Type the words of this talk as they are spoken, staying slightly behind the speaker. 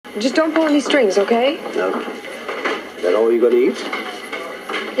Just don't pull any strings, okay? No. Is that all you're gonna eat?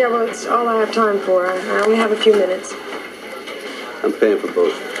 Yeah, well, it's all I have time for. I only have a few minutes. I'm paying for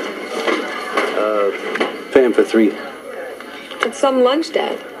both. Paying for 3. It's some lunch,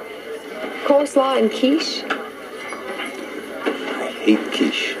 Dad. Coleslaw and quiche. I hate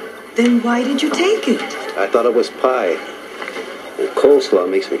quiche. Then why did you take it? I thought it was pie. And coleslaw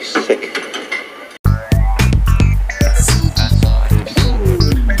makes me sick.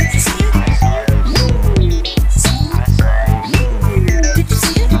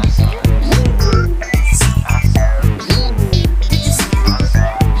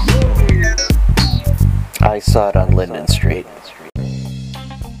 I saw it on Linden Street.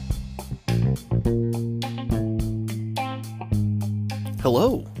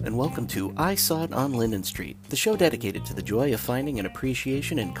 Hello, and welcome to I Saw It on Linden Street, the show dedicated to the joy of finding an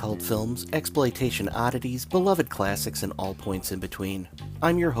appreciation in cult films, exploitation oddities, beloved classics, and all points in between.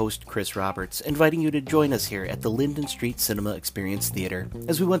 I'm your host, Chris Roberts, inviting you to join us here at the Linden Street Cinema Experience Theater,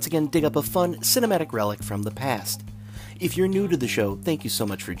 as we once again dig up a fun cinematic relic from the past. If you're new to the show, thank you so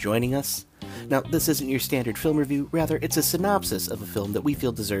much for joining us. Now, this isn't your standard film review, rather it's a synopsis of a film that we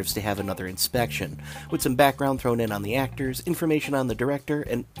feel deserves to have another inspection, with some background thrown in on the actors, information on the director,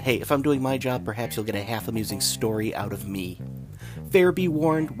 and hey, if I'm doing my job, perhaps you'll get a half-amusing story out of me. Fair be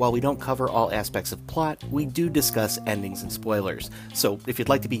warned, while we don't cover all aspects of plot, we do discuss endings and spoilers, so if you'd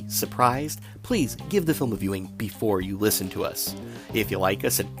like to be surprised, please give the film a viewing before you listen to us. If you like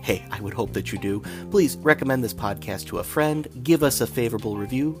us, and hey, I would hope that you do, please recommend this podcast to a friend, give us a favorable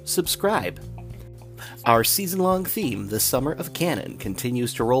review, subscribe. Our season-long theme, The Summer of Canon,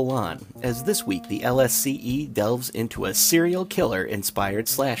 continues to roll on, as this week the LSCE delves into a serial killer-inspired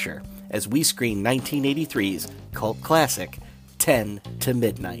slasher, as we screen 1983's cult classic, 10 to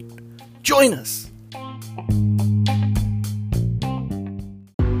Midnight. Join us!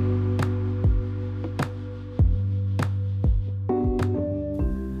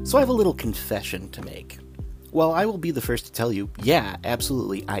 So I have a little confession to make. While I will be the first to tell you, yeah,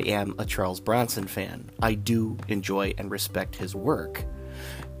 absolutely, I am a Charles Bronson fan. I do enjoy and respect his work.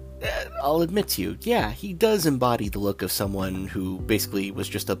 I'll admit to you, yeah, he does embody the look of someone who basically was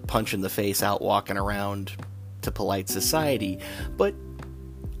just a punch in the face out walking around to polite society, but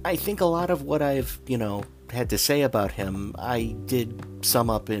I think a lot of what I've, had to say about him, I did sum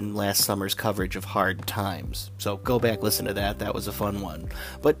up in last summer's coverage of Hard Times. So go back, listen to that was a fun one.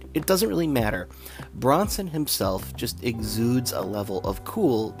 But it doesn't really matter. Bronson himself just exudes a level of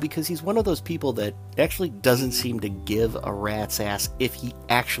cool because he's one of those people that actually doesn't seem to give a rat's ass if he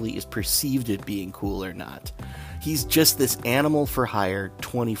actually is perceived as being cool or not. He's just this animal for hire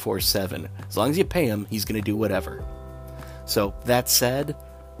 24/7. As long as you pay him, he's going to do whatever. So that said,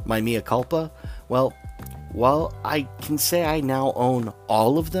 my mea culpa, well, while I can say I now own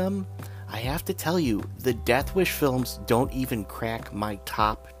all of them, I have to tell you, the Death Wish films don't even crack my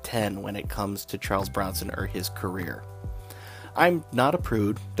top 10 when it comes to Charles Bronson or his career. I'm not a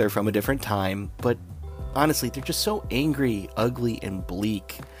prude, they're from a different time, but honestly, they're just so angry, ugly, and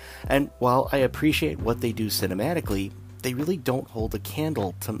bleak. And while I appreciate what they do cinematically, they really don't hold a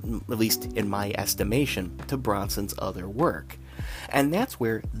candle to, at least in my estimation, to Bronson's other work. And that's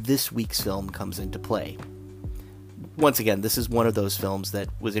where this week's film comes into play. Once again, this is one of those films that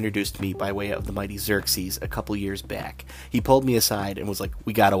was introduced to me by way of the mighty Xerxes a couple years back. He pulled me aside and was like,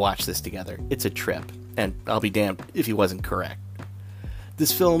 we gotta watch this together. It's a trip. And I'll be damned if he wasn't correct.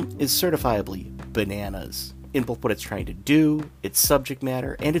 This film is certifiably bananas in both what it's trying to do, its subject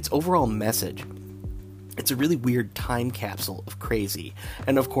matter, and its overall message. It's a really weird time capsule of crazy.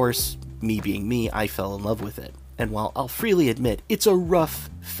 And of course, me being me, I fell in love with it. And while I'll freely admit, it's a rough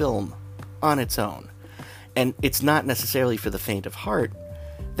film on its own. And it's not necessarily for the faint of heart.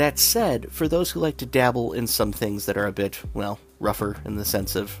 That said, for those who like to dabble in some things that are a bit, rougher in the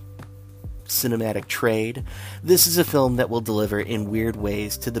sense of cinematic trade, this is a film that will deliver in weird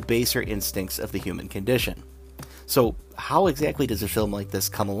ways to the baser instincts of the human condition. So, how exactly does a film like this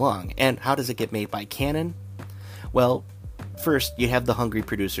come along, and how does it get made by Cannon? Well, first, you have the hungry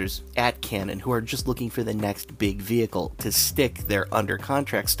producers at Cannon who are just looking for the next big vehicle to stick their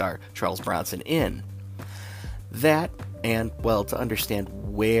under-contract star, Charles Bronson, in. That, and, to understand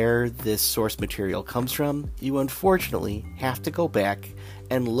where this source material comes from, you unfortunately have to go back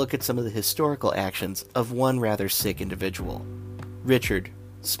and look at some of the historical actions of one rather sick individual, Richard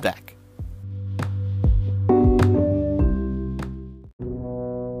Speck.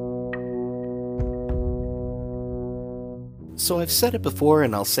 So I've said it before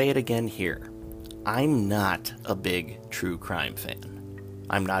and I'll say it again here. I'm not a big true crime fan.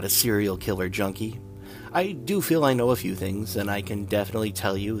 I'm not a serial killer junkie. I do feel I know a few things, and I can definitely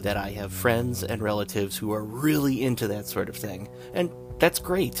tell you that I have friends and relatives who are really into that sort of thing, and that's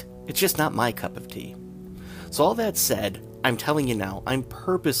great. It's just not my cup of tea. So all that said, I'm telling you now, I'm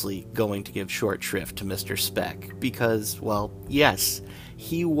purposely going to give short shrift to Mr. Speck, because, well, yes,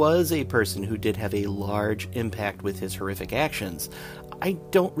 he was a person who did have a large impact with his horrific actions. I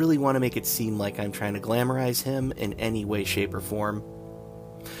don't really want to make it seem like I'm trying to glamorize him in any way, shape, or form.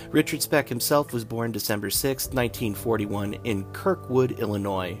 Richard Speck himself was born December 6, 1941, in Kirkwood,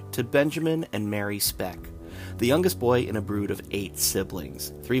 Illinois, to Benjamin and Mary Speck, the youngest boy in a brood of 8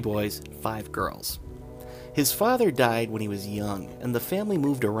 siblings, 3 boys, 5 girls. His father died when he was young, and the family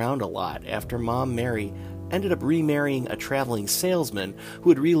moved around a lot after Mom Mary ended up remarrying a traveling salesman who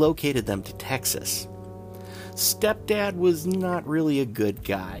had relocated them to Texas. Stepdad was not really a good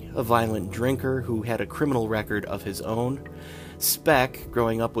guy, a violent drinker who had a criminal record of his own. Speck,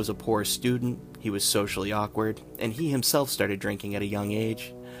 growing up, was a poor student, he was socially awkward, and he himself started drinking at a young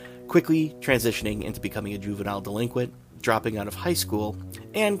age, quickly transitioning into becoming a juvenile delinquent, dropping out of high school,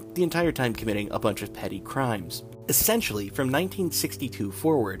 and the entire time committing a bunch of petty crimes. Essentially, from 1962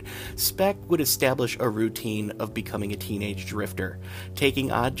 forward, Speck would establish a routine of becoming a teenage drifter,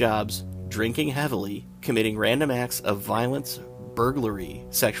 taking odd jobs, drinking heavily, committing random acts of violence, burglary,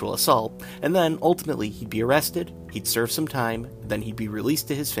 sexual assault, and then ultimately he'd be arrested, he'd serve some time, then he'd be released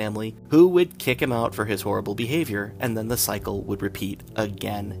to his family, who would kick him out for his horrible behavior, and then the cycle would repeat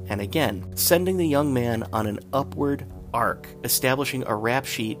again and again, sending the young man on an upward arc, establishing a rap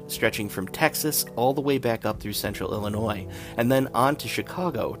sheet stretching from Texas all the way back up through central Illinois, and then on to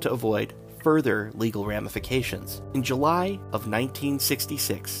Chicago to avoid further legal ramifications. In July of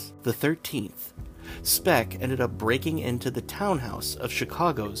 1966, the 13th, Speck ended up breaking into the townhouse of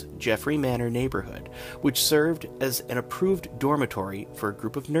Chicago's Jeffrey Manor neighborhood, which served as an approved dormitory for a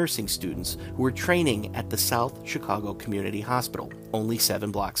group of nursing students who were training at the South Chicago Community Hospital, only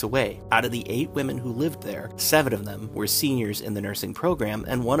 7 blocks away. Out of the 8 women who lived there, 7 of them were seniors in the nursing program,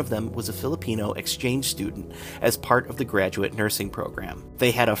 and 1 of them was a Filipino exchange student as part of the graduate nursing program.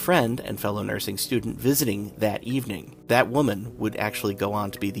 They had a friend and fellow nursing student visiting that evening. That woman would actually go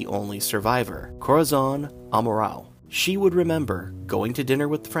on to be the only survivor, Corazon Amorao. She would remember going to dinner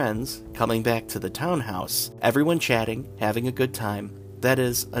with friends, coming back to the townhouse, everyone chatting, having a good time. That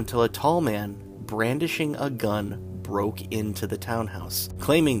is, until a tall man brandishing a gun broke into the townhouse,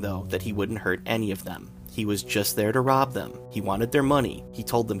 claiming though that he wouldn't hurt any of them. He was just there to rob them. He wanted their money. He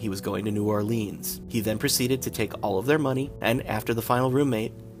told them he was going to New Orleans. He then proceeded to take all of their money, and after the final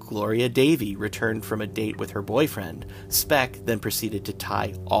roommate, Gloria Davy, returned from a date with her boyfriend, Speck then proceeded to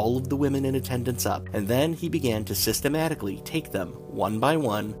tie all of the women in attendance up, and then he began to systematically take them, one by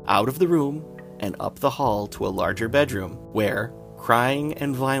one, out of the room and up the hall to a larger bedroom, where crying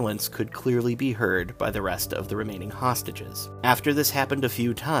and violence could clearly be heard by the rest of the remaining hostages. After this happened a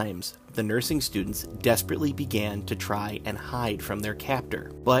few times, the nursing students desperately began to try and hide from their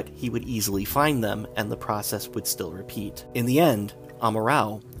captor, but he would easily find them and the process would still repeat. In the end,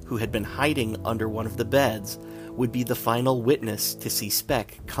 Amorao, who had been hiding under one of the beds, would be the final witness to see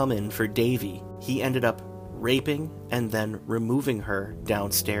Speck come in for Davy. He ended up raping and then removing her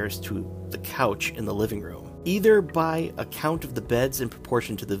downstairs to the couch in the living room. Either by account of the beds in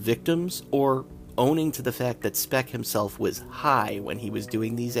proportion to the victims, or owning to the fact that Speck himself was high when he was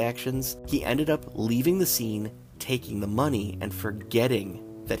doing these actions, he ended up leaving the scene, taking the money, and forgetting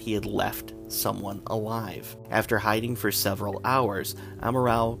that he had left someone alive. After hiding for several hours,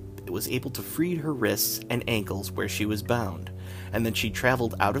 Amorao was able to free her wrists and ankles where she was bound, and then she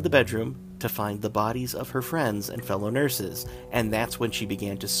traveled out of the bedroom to find the bodies of her friends and fellow nurses, and that's when she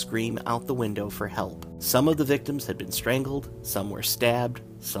began to scream out the window for help. Some of the victims had been strangled, some were stabbed,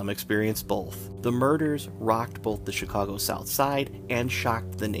 some experienced both. The murders rocked both the Chicago South Side and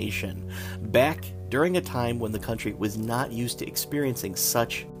shocked the nation, back during a time when the country was not used to experiencing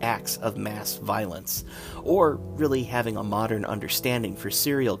such acts of mass violence, or really having a modern understanding for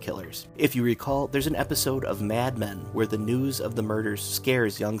serial killers. If you recall, there's an episode of Mad Men where the news of the murders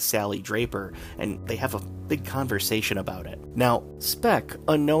scares young Sally Draper, and they have a big conversation about it. Now, Speck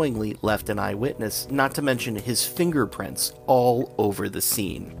unknowingly left an eyewitness, not to mention his fingerprints, all over the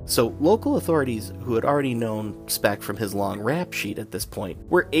scene. So local authorities, who had already known Speck from his long rap sheet at this point,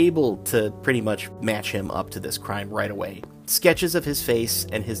 were able to pretty much match him up to this crime right away. Sketches of his face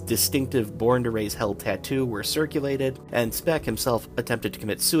and his distinctive Born to Raise Hell tattoo were circulated, and Speck himself attempted to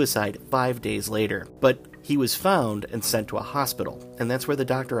commit suicide 5 days later. But He was found and sent to a hospital, and that's where the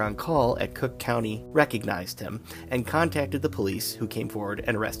doctor on call at Cook County recognized him and contacted the police, who came forward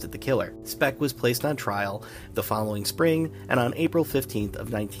and arrested the killer. Speck was placed on trial the following spring, and on April 15th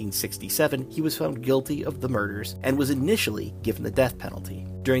of 1967, he was found guilty of the murders and was initially given the death penalty.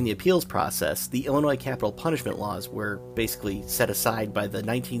 During the appeals process, the Illinois capital punishment laws were basically set aside by the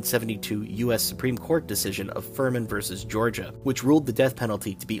 1972 U.S. Supreme Court decision of Furman versus Georgia, which ruled the death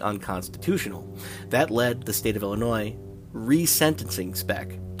penalty to be unconstitutional. That led the state of Illinois resentencing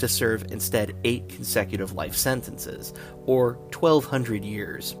Speck to serve instead 8 consecutive life sentences, or 1,200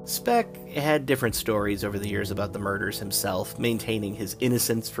 years. Speck had different stories over the years about the murders himself, maintaining his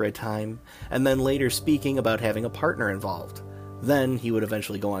innocence for a time, and then later speaking about having a partner involved. Then he would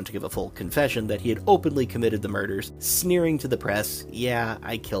eventually go on to give a full confession that he had openly committed the murders, sneering to the press, "Yeah,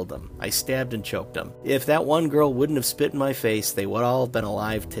 I killed them. I stabbed and choked them. If that one girl wouldn't have spit in my face, they would all have been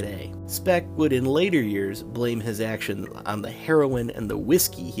alive today." Speck would in later years blame his actions on the heroin and the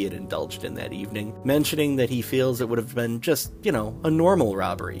whiskey he had indulged in that evening, mentioning that he feels it would have been just, a normal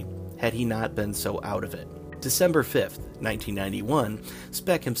robbery, had he not been so out of it. December 5th, 1991,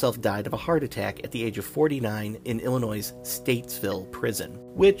 Speck himself died of a heart attack at the age of 49 in Illinois' Statesville prison,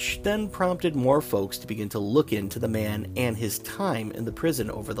 which then prompted more folks to begin to look into the man and his time in the prison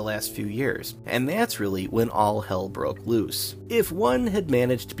over the last few years. And that's really when all hell broke loose. If one had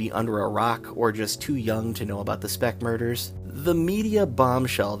managed to be under a rock or just too young to know about the Speck murders, the media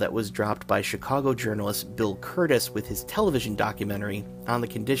bombshell that was dropped by Chicago journalist Bill Curtis with his television documentary on the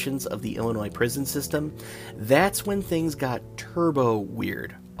conditions of the Illinois prison system, that's when things got turbo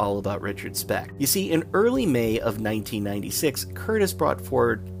weird all about Richard Speck. You see, in early May of 1996, Curtis brought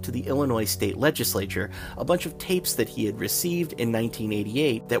forward to the Illinois state legislature a bunch of tapes that he had received in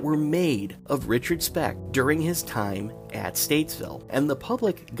 1988 that were made of Richard Speck during his time at Statesville, and the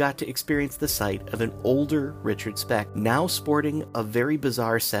public got to experience the sight of an older Richard Speck, now sporting a very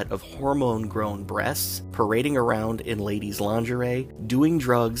bizarre set of hormone-grown breasts, parading around in ladies' lingerie, doing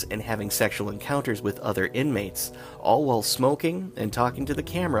drugs and having sexual encounters with other inmates, all while smoking and talking to the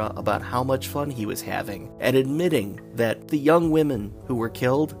camera about how much fun he was having, and admitting that the young women who were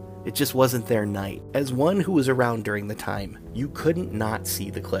killed, it just wasn't their night. As one who was around during the time, you couldn't not see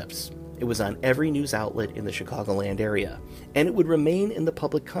the clips. It was on every news outlet in the Chicagoland area, and it would remain in the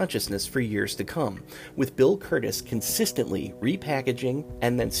public consciousness for years to come, with Bill Curtis consistently repackaging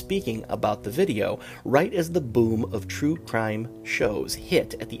and then speaking about the video right as the boom of true crime shows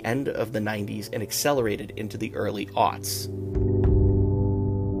hit at the end of the 90s and accelerated into the early aughts.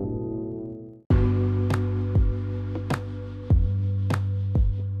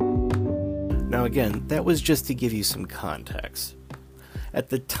 Now again, that was just to give you some context. At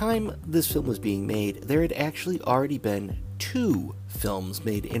the time this film was being made, there had actually already been 2 films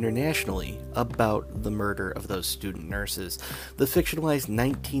made internationally about the murder of those student nurses. The fictionalized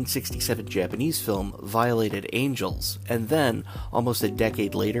 1967 Japanese film Violated Angels, and then, almost a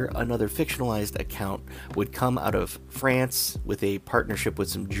decade later, another fictionalized account would come out of France with a partnership with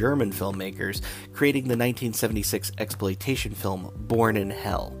some German filmmakers, creating the 1976 exploitation film Born in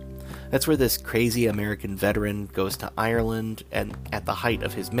Hell. That's where this crazy American veteran goes to Ireland, and at the height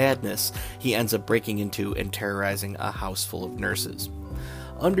of his madness, he ends up breaking into and terrorizing a house full of nurses.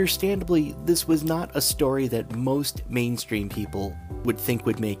 Understandably, this was not a story that most mainstream people would think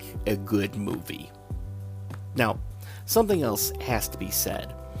would make a good movie. Now, something else has to be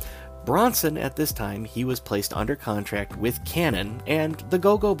said. Bronson, at this time, he was placed under contract with Cannon, and the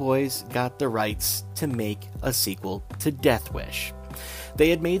Go-Go Boys got the rights to make a sequel to Death Wish. They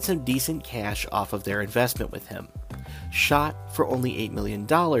had made some decent cash off of their investment with him. Shot for only $8 million,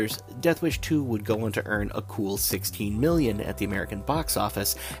 Death Wish 2 would go on to earn a cool $16 million at the American box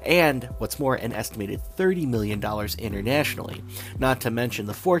office, and, what's more, an estimated $30 million internationally, not to mention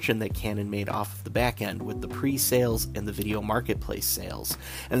the fortune that Cannon made off of the back end with the pre-sales and the video marketplace sales,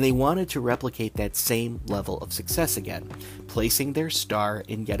 and they wanted to replicate that same level of success again, placing their star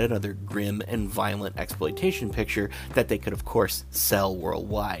in yet another grim and violent exploitation picture that they could of course sell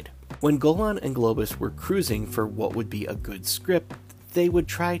worldwide. When Golan and Globus were cruising for what would be a good script, they would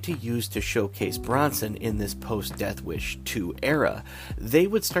try to use to showcase Bronson in this post-Death Wish 2 era. They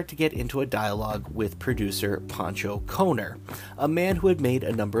would start to get into a dialogue with producer Pancho Kohner, a man who had made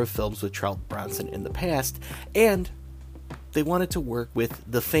a number of films with Charles Bronson in the past, and they wanted to work with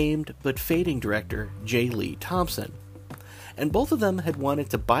the famed but fading director J. Lee Thompson. And both of them had wanted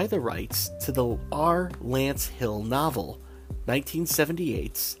to buy the rights to the R. Lance Hill novel,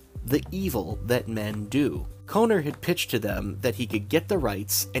 1978's The Evil That Men Do. Kohner had pitched to them that he could get the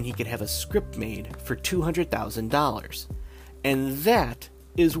rights and he could have a script made for $200,000. And that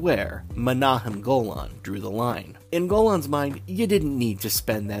is where Menahem Golan drew the line. In Golan's mind, you didn't need to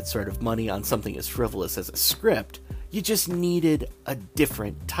spend that sort of money on something as frivolous as a script, you just needed a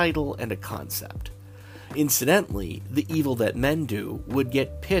different title and a concept. Incidentally, The Evil That Men Do would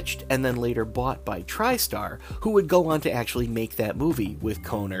get pitched and then later bought by TriStar, who would go on to actually make that movie with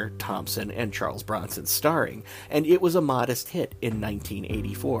Coner, Thompson, and Charles Bronson starring, and it was a modest hit in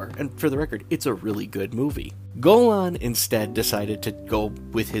 1984, and for the record, it's a really good movie. Golan instead decided to go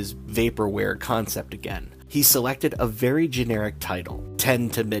with his vaporware concept again. He selected a very generic title,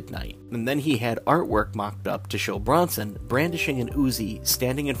 10 to Midnight, and then he had artwork mocked up to show Bronson brandishing an Uzi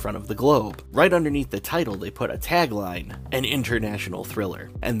standing in front of the globe. Right underneath the title they put a tagline, an international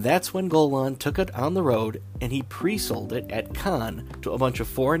thriller. And that's when Golan took it on the road and he pre-sold it at Cannes to a bunch of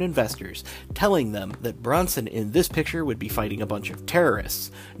foreign investors, telling them that Bronson in this picture would be fighting a bunch of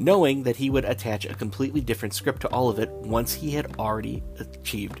terrorists, knowing that he would attach a completely different script to all of it once he had already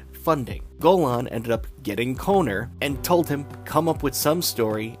achieved funding. Golan ended up getting Coner and told him, come up with some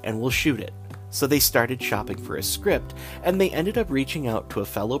story and we'll shoot it. So they started shopping for a script, and they ended up reaching out to a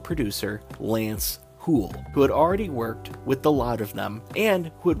fellow producer, Lance Hoole, who had already worked with the lot of them, and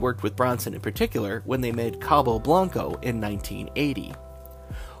who had worked with Bronson in particular when they made Cabo Blanco in 1980.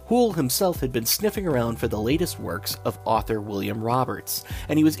 Hoole himself had been sniffing around for the latest works of author William Roberts,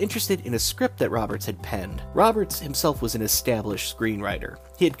 and he was interested in a script that Roberts had penned. Roberts himself was an established screenwriter.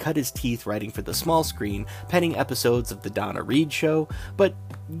 He had cut his teeth writing for the small screen, penning episodes of The Donna Reed Show, but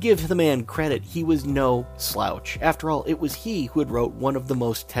give the man credit, he was no slouch. After all, it was he who had wrote one of the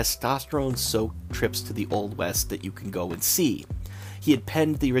most testosterone-soaked trips to the Old West that you can go and see. He had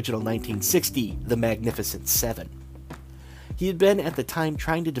penned the original 1960 The Magnificent Seven. He had been at the time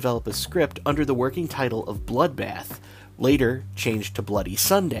trying to develop a script under the working title of Bloodbath, later changed to Bloody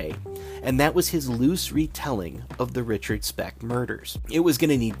Sunday, and that was his loose retelling of the Richard Speck murders. It was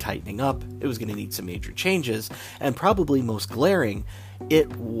going to need tightening up, it was going to need some major changes, and probably most glaring,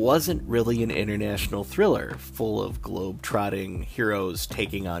 it wasn't really an international thriller full of globe-trotting heroes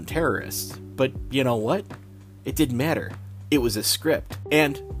taking on terrorists. But you know what? It didn't matter. It was a script,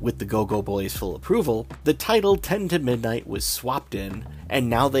 and with the Go-Go Boys' full approval, the title 10 to Midnight was swapped in, and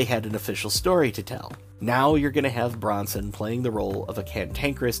now they had an official story to tell. Now you're going to have Bronson playing the role of a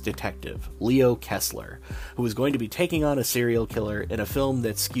cantankerous detective, Leo Kessler, who is going to be taking on a serial killer in a film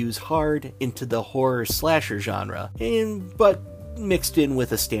that skews hard into the horror slasher genre, but mixed in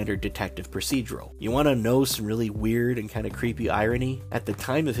with a standard detective procedural. You want to know some really weird and kind of creepy irony? At the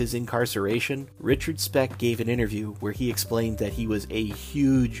time of his incarceration, Richard Speck gave an interview where he explained that he was a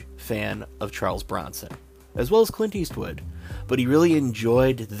huge fan of Charles Bronson, as well as Clint Eastwood, but he really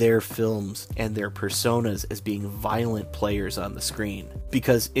enjoyed their films and their personas as being violent players on the screen,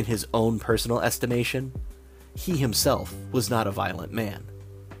 because in his own personal estimation, he himself was not a violent man.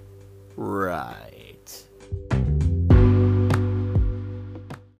 Right.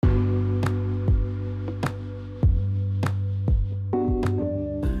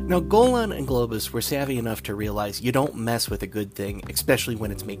 Now, Golan and Globus were savvy enough to realize you don't mess with a good thing, especially when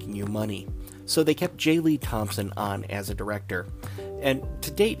it's making you money. So they kept J. Lee Thompson on as a director. And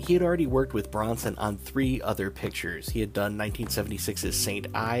to date, he had already worked with Bronson on 3 other pictures. He had done 1976's St.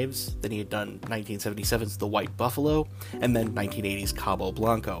 Ives, then he had done 1977's The White Buffalo, and then 1980's Cabo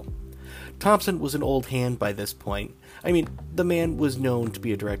Blanco. Thompson was an old hand by this point. I mean, the man was known to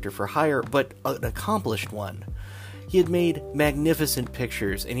be a director for hire, but an accomplished one. He had made magnificent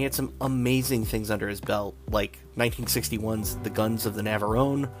pictures, and he had some amazing things under his belt, like 1961's The Guns of the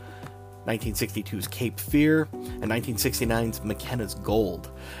Navarone, 1962's Cape Fear, and 1969's McKenna's Gold.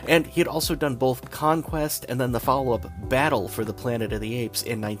 And he had also done both Conquest and then the follow-up Battle for the Planet of the Apes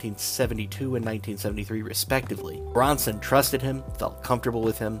in 1972 and 1973 respectively. Bronson trusted him, felt comfortable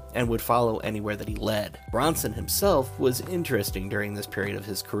with him, and would follow anywhere that he led. Bronson himself was interesting during this period of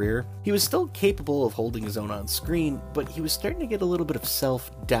his career. He was still capable of holding his own on screen, but he was starting to get a little bit of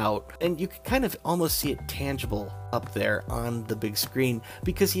self-doubt, and you could kind of almost see it tangible up there on the big screen,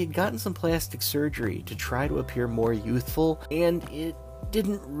 because he had gotten some plastic surgery to try to appear more youthful, and it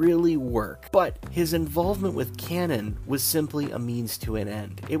didn't really work. But his involvement with Cannon was simply a means to an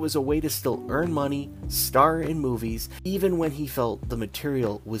end. It was a way to still earn money, star in movies, even when he felt the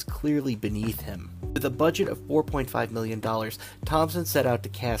material was clearly beneath him. With a budget of $4.5 million, Thompson set out to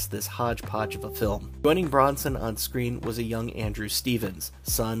cast this hodgepodge of a film. Joining Bronson on screen was a young Andrew Stevens,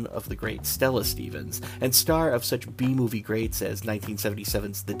 son of the great Stella Stevens, and star of such B-movie greats as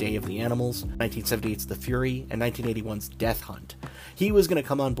 1977's The Day of the Animals, 1978's The Fury, and 1981's Death Hunt. He He was going to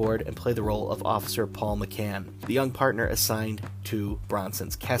come on board and play the role of Officer Paul McCann, the young partner assigned to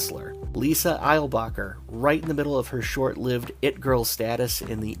Bronson's Kessler. Lisa Eilbacher, right in the middle of her short-lived it-girl status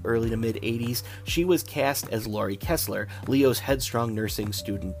in the early to mid-'80s, she was cast as Laurie Kessler, Leo's headstrong nursing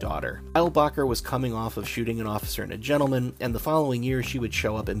student daughter. Eilbacher was coming off of shooting An Officer and a Gentleman, and the following year she would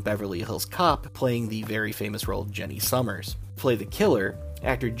show up in Beverly Hills Cop, playing the very famous role of Jenny Summers. To play the killer,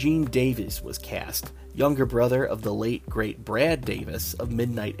 actor Gene Davis was cast, younger brother of the late, great Brad Davis of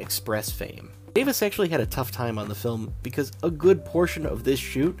Midnight Express fame. Davis actually had a tough time on the film because a good portion of this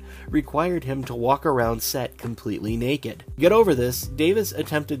shoot required him to walk around set completely naked. To get over this, Davis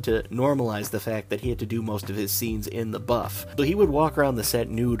attempted to normalize the fact that he had to do most of his scenes in the buff, so he would walk around the set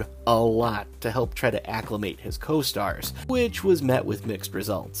nude a lot to help try to acclimate his co-stars, which was met with mixed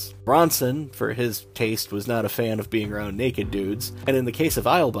results. Bronson, for his taste, was not a fan of being around naked dudes, and in the case of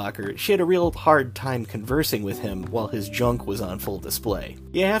Eilbacher, she had a real hard time conversing with him while his junk was on full display.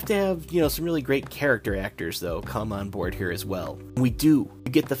 You have to have, some really great character actors, though, come on board here as well. We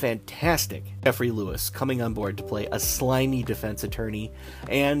get the fantastic Jeffrey Lewis coming on board to play a slimy defense attorney,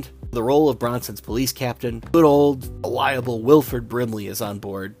 and the role of Bronson's police captain, good old, reliable Wilford Brimley is on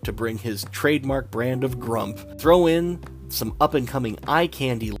board to bring his trademark brand of grump. Throw in some up-and-coming eye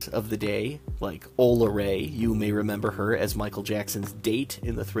candy of the day, like Ola Ray. You may remember her as Michael Jackson's date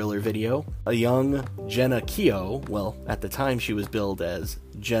in the Thriller video. A young Jenna Keogh, well, at the time she was billed as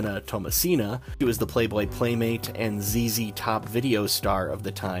Jenna Thomasina. She was the Playboy Playmate and ZZ Top video star of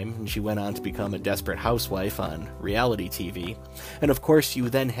the time, and she went on to become a desperate housewife on reality TV. And of course, you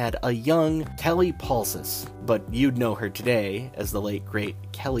then had a young Kelly Paulsis, but you'd know her today as the late, great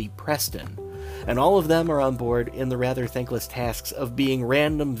Kelly Preston. And all of them are on board in the rather thankless tasks of being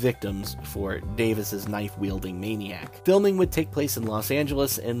random victims for Davis's knife-wielding maniac. Filming would take place in Los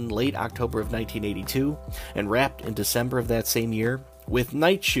Angeles in late October of 1982, and wrapped in December of that same year, with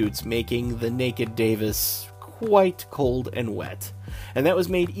night shoots making the naked Davis quite cold and wet. And that was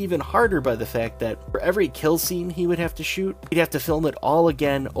made even harder by the fact that for every kill scene he would have to shoot, he'd have to film it all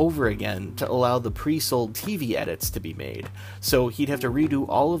again over again to allow the pre-sold TV edits to be made. So he'd have to redo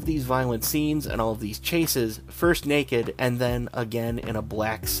all of these violent scenes and all of these chases, first naked and then again in a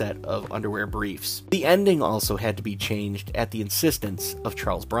black set of underwear briefs. The ending also had to be changed at the insistence of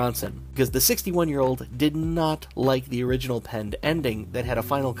Charles Bronson, because the 61-year-old did not like the original penned ending that had a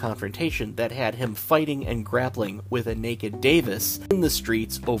final confrontation that had him fighting and grappling with a naked Davis in the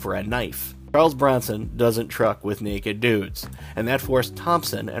streets over a knife. Charles Bronson doesn't truck with naked dudes, and that forced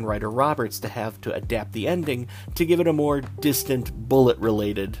Thompson and writer Roberts to have to adapt the ending to give it a more distant,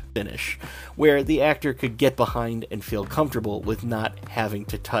 bullet-related finish, where the actor could get behind and feel comfortable with not having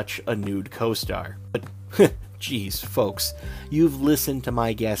to touch a nude co-star. But, geez, folks, you've listened to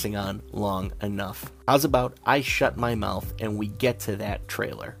my gassing on long enough. How's about I shut my mouth and we get to that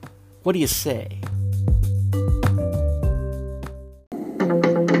trailer? What do you say?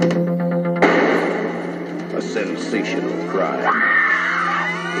 A sensational crime.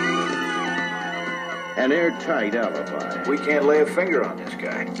 An airtight alibi. We can't lay a finger on this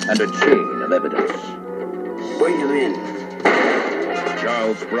guy. And a chain of evidence. Bring him in.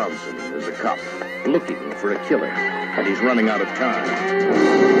 Charles Bronson is a cop looking for a killer, and he's running out of time.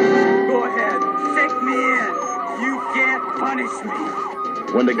 Go ahead, stick me in. You can't punish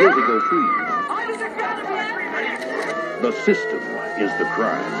me. When the guilty go free, the system is the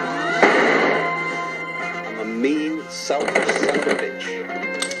crime. I'm a mean, selfish son of a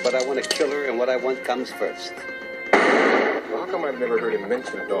bitch. But I want a killer, and what I want comes first. Well, how come I've never heard him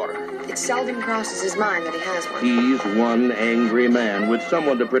mention a daughter? It seldom crosses his mind that he has one. He's one angry man with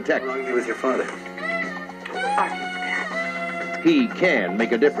someone to protect. How long are you with your father? He can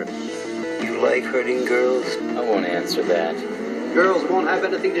make a difference. You like hurting girls? I won't answer that. Girls won't have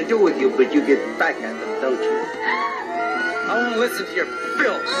anything to do with you, but you get back at them, don't you? I won't listen to your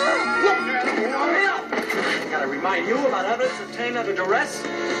filth. Gotta remind you about evidence obtained under duress?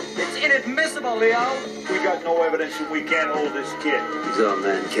 It's inadmissible, Leo. We got no evidence that we can't hold this kid. He's our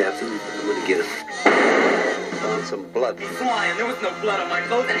man, Captain. I'm gonna get him. Found some blood. He's lying. There was no blood on my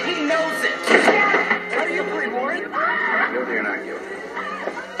clothes, and he knows it. How do you plead, Warren? Guilty or not guilty?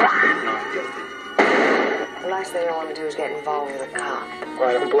 Not guilty. The last thing I want to do is get involved with a cop. Well,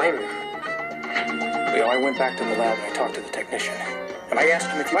 I don't blame him. Leo, I went back to the lab and I talked to the technician. And I asked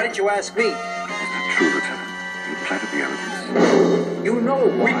him if you... Why didn't you ask me? True, Lieutenant. You planted the evidence. You know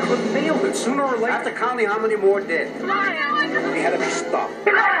why. We couldn't nail it sooner or later. After counting how many more dead? We had to be stopped.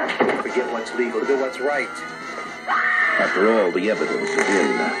 Forget what's legal, do what's right. After all the evidence is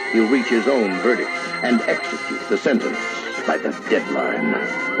in, he'll reach his own verdict and execute the sentence by the deadline.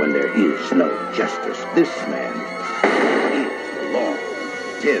 When there is no justice, this man is the law.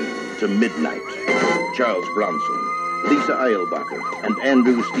 10 to midnight. Charles Bronson, Lisa Eilbacher, and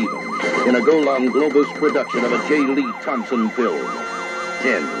Andrew Stevens in a Golan Globus production of a J. Lee Thompson film.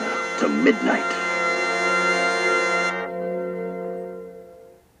 10 to midnight.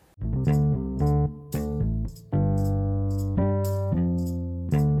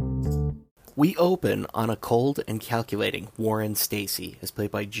 We open on a cold and calculating Warren Stacy, as played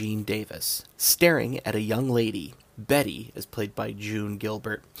by Gene Davis, staring at a young lady, Betty, as played by June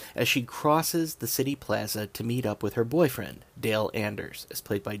Gilbert, as she crosses the city plaza to meet up with her boyfriend, Dale Anders, as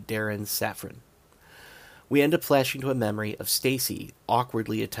played by Darren Safran. We end up flashing to a memory of Stacy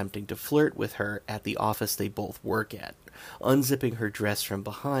awkwardly attempting to flirt with her at the office they both work at, unzipping her dress from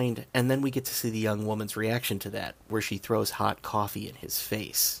behind, and then we get to see the young woman's reaction to that, where she throws hot coffee in his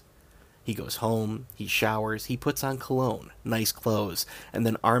face. He goes home, he showers, he puts on cologne, nice clothes, and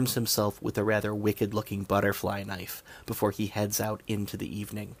then arms himself with a rather wicked-looking butterfly knife before he heads out into the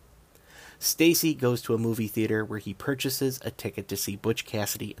evening. Stacy goes to a movie theater where he purchases a ticket to see Butch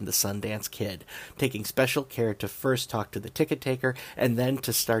Cassidy and the Sundance Kid, taking special care to first talk to the ticket taker and then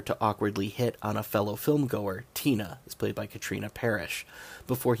to start to awkwardly hit on a fellow filmgoer, Tina, as played by Katrina Parrish,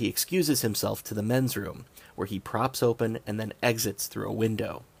 before he excuses himself to the men's room, where he props open and then exits through a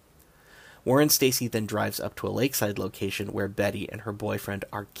window. Warren Stacy then drives up to a lakeside location where Betty and her boyfriend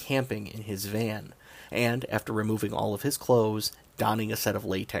are camping in his van, and after removing all of his clothes, donning a set of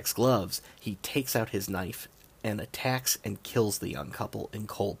latex gloves, he takes out his knife and attacks and kills the young couple in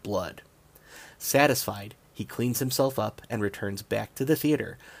cold blood. Satisfied, he cleans himself up and returns back to the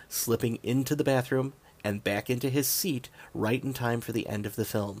theater, slipping into the bathroom and back into his seat right in time for the end of the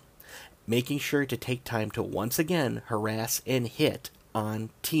film, making sure to take time to once again harass and hit on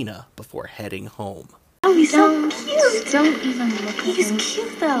Tina before heading home. Oh, he's so cute! Don't even look at him. He's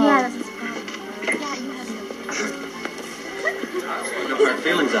cute, though. Yeah, that's his problem. No hard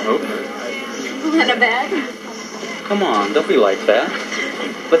feelings, I hope. Not a bad. Come on, don't be like that.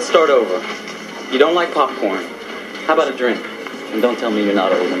 Let's start over. You don't like popcorn. How about a drink? And don't tell me you're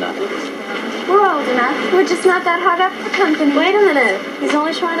not old enough. We're old enough. We're just not that hard up for company. Wait a minute. He's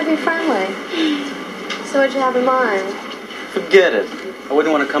only trying to be friendly. So what'd you have in mind? Forget it. I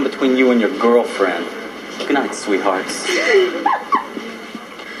wouldn't want to come between you and your girlfriend. Good night, sweethearts.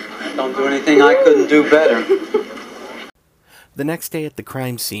 Don't do anything I couldn't do better. The next day at the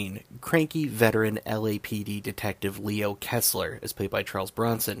crime scene, cranky veteran LAPD detective Leo Kessler, as played by Charles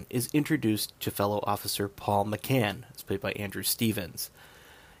Bronson, is introduced to fellow officer Paul McCann, as played by Andrew Stevens.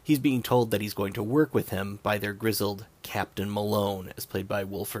 He's being told that he's going to work with him by their grizzled Captain Malone, as played by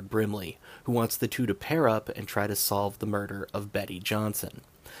Wilford Brimley, who wants the two to pair up and try to solve the murder of Betty Johnson,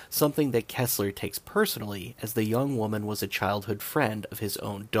 something that Kessler takes personally as the young woman was a childhood friend of his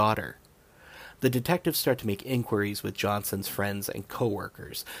own daughter. The detectives start to make inquiries with Johnson's friends and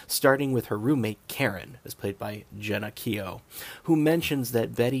co-workers, starting with her roommate Karen, as played by Jenna Keogh, who mentions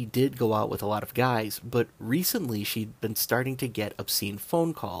that Betty did go out with a lot of guys, but recently she'd been starting to get obscene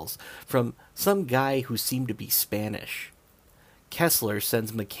phone calls from some guy who seemed to be Spanish. Kessler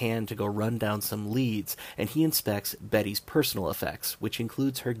sends McCann to go run down some leads, and he inspects Betty's personal effects, which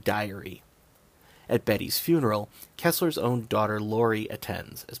includes her diary. At Betty's funeral, Kessler's own daughter Lori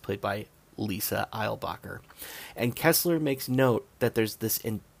attends, as played by Lisa Eilbacher, and Kessler makes note that there's this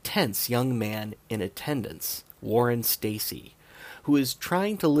intense young man in attendance, Warren Stacy, who is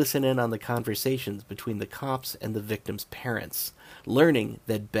trying to listen in on the conversations between the cops and the victim's parents, learning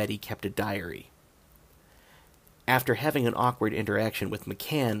that Betty kept a diary. After having an awkward interaction with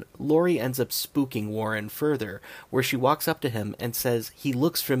McCann, Lori ends up spooking Warren further, where she walks up to him and says he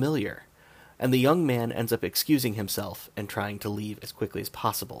looks familiar, and the young man ends up excusing himself and trying to leave as quickly as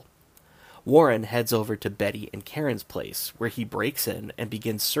possible. Warren heads over to Betty and Karen's place, where he breaks in and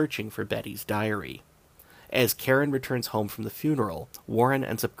begins searching for Betty's diary. As Karen returns home from the funeral, Warren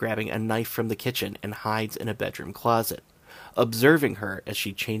ends up grabbing a knife from the kitchen and hides in a bedroom closet, observing her as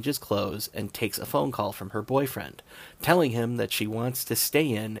she changes clothes and takes a phone call from her boyfriend, telling him that she wants to stay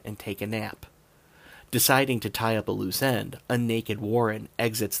in and take a nap. Deciding to tie up a loose end, a naked Warren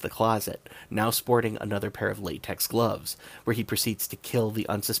exits the closet, now sporting another pair of latex gloves, where he proceeds to kill the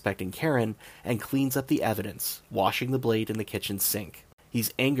unsuspecting Karen and cleans up the evidence, washing the blade in the kitchen sink.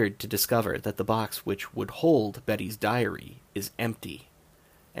 He's angered to discover that the box which would hold Betty's diary is empty,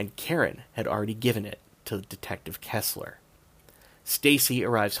 and Karen had already given it to Detective Kessler. Stacy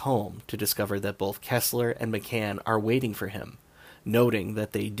arrives home to discover that both Kessler and McCann are waiting for him, noting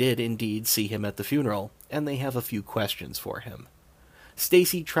that they did indeed see him at the funeral, and they have a few questions for him.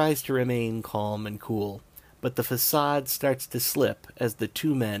 Stacy tries to remain calm and cool, but the facade starts to slip as the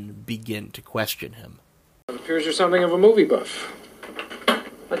two men begin to question him. It appears you're something of a movie buff.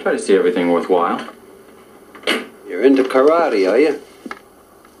 I try to see everything worthwhile. You're into karate, are you?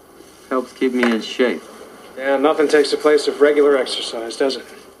 Helps keep me in shape. Yeah, nothing takes the place of regular exercise, does it?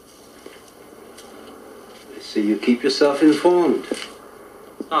 I see you keep yourself informed.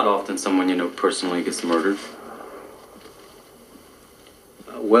 It's not often someone you know personally gets murdered.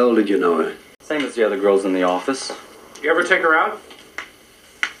 How well did you know her? Same as the other girls in the office. You ever take her out?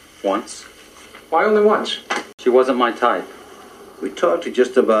 Once. Why only once? She wasn't my type. We talked to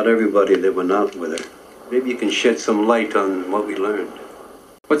just about everybody that went out with her. Maybe you can shed some light on what we learned.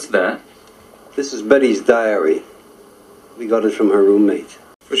 What's that? This is Betty's diary. We got it from her roommate.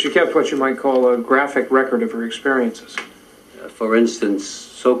 But she kept what you might call a graphic record of her experiences. For instance,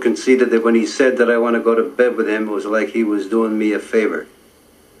 so conceited that when he said that I want to go to bed with him, it was like he was doing me a favor.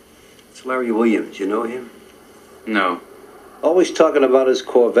 It's Larry Williams. You know him? No. Always talking about his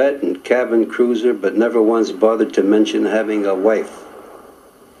Corvette and cabin cruiser, but never once bothered to mention having a wife.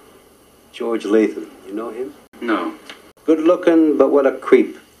 George Latham. You know him? No. Good looking, but what a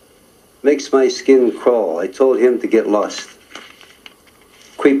creep. Makes my skin crawl. I told him to get lost.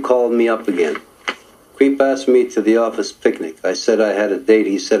 Creep called me up again. Creep asked me to the office picnic. I said I had a date.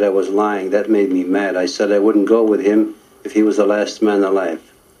 He said I was lying. That made me mad. I said I wouldn't go with him if he was the last man alive.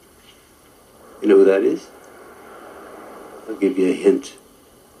 You know who that is? I'll give you a hint.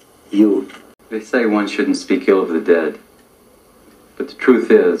 You. They say one shouldn't speak ill of the dead. But the truth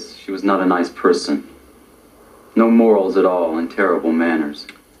is, she was not a nice person. No morals at all and terrible manners.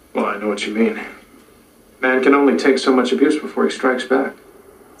 Well, I know what you mean. Man can only take so much abuse before he strikes back.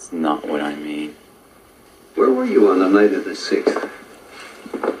 That's not what I mean. Where were you on the night of the 6th?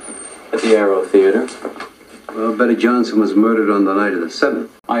 At the Aero Theater. Well, Betty Johnson was murdered on the night of the 7th.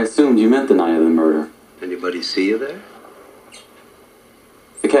 I assumed you meant the night of the murder. Anybody see you there?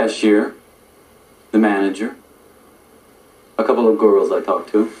 The cashier. The manager. A couple of girls I talked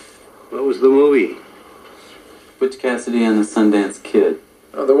to. What was the movie? Butch Cassidy and the Sundance Kid.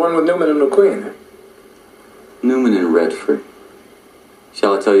 Oh, the one with Newman and McQueen. Newman and Redford.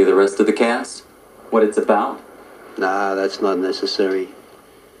 Shall I tell you the rest of the cast? What it's about? Nah, that's not necessary.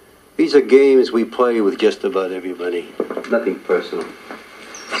 These are games we play with just about everybody. Nothing personal.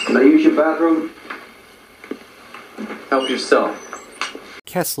 Can I use your bathroom? Help yourself.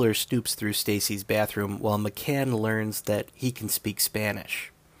 Kessler stoops through Stacy's bathroom while McCann learns that he can speak Spanish.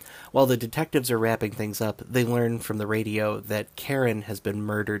 While the detectives are wrapping things up, they learn from the radio that Karen has been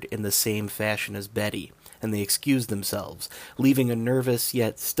murdered in the same fashion as Betty, and they excuse themselves, leaving a nervous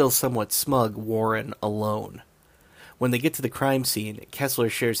yet still somewhat smug Warren alone. When they get to the crime scene, Kessler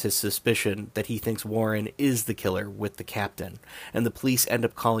shares his suspicion that he thinks Warren is the killer with the captain, and the police end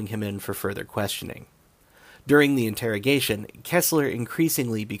up calling him in for further questioning. During the interrogation, Kessler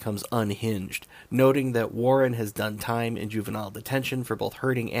increasingly becomes unhinged, noting that Warren has done time in juvenile detention for both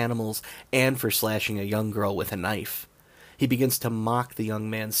hurting animals and for slashing a young girl with a knife. He begins to mock the young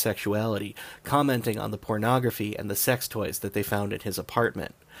man's sexuality, commenting on the pornography and the sex toys that they found in his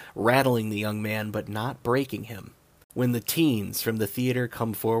apartment, rattling the young man but not breaking him. When the teens from the theater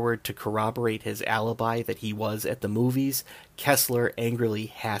come forward to corroborate his alibi that he was at the movies, Kessler angrily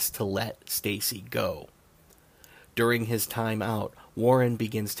has to let Stacy go. During his time out, Warren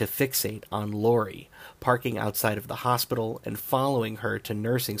begins to fixate on Lori, parking outside of the hospital and following her to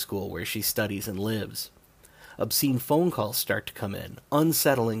nursing school where she studies and lives. Obscene phone calls start to come in,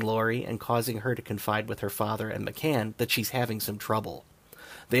 unsettling Lori and causing her to confide with her father and McCann that she's having some trouble.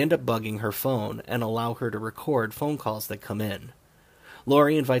 They end up bugging her phone and allow her to record phone calls that come in.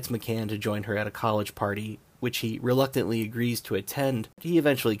 Lori invites McCann to join her at a college party, which he reluctantly agrees to attend. He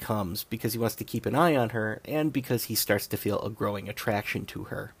eventually comes because he wants to keep an eye on her and because he starts to feel a growing attraction to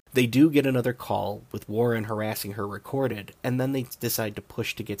her. They do get another call with Warren harassing her recorded, and then they decide to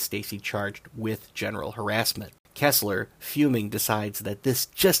push to get Stacy charged with general harassment. Kessler, fuming, decides that this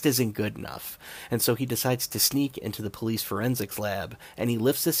just isn't good enough, and so he decides to sneak into the police forensics lab, and he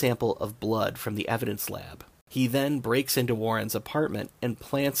lifts a sample of blood from the evidence lab. He then breaks into Warren's apartment and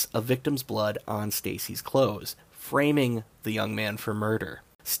plants a victim's blood on Stacy's clothes, framing the young man for murder.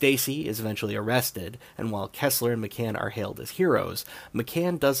 Stacy is eventually arrested, and while Kessler and McCann are hailed as heroes,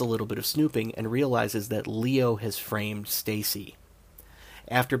 McCann does a little bit of snooping and realizes that Leo has framed Stacy.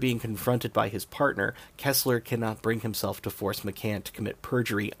 After being confronted by his partner, Kessler cannot bring himself to force McCann to commit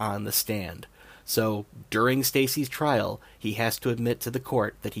perjury on the stand. So, during Stacy's trial, he has to admit to the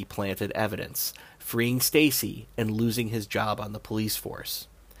court that he planted evidence, freeing Stacy and losing his job on the police force.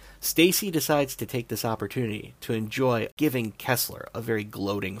 Stacy decides to take this opportunity to enjoy giving Kessler a very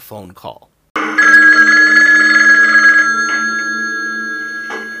gloating phone call.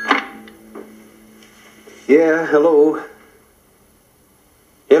 Yeah, hello.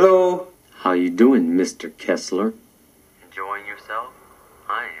 How you doing, Mr. Kessler? Enjoying yourself?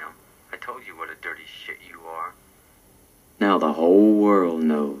 I am. I told you what a dirty shit you are. Now the whole world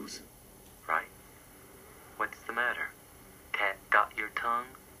knows. Right? What's the matter? Cat got your tongue?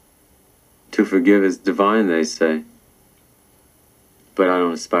 To forgive is divine, they say. But I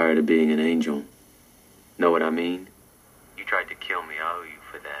don't aspire to being an angel. Know what I mean? You tried to kill me, I owe you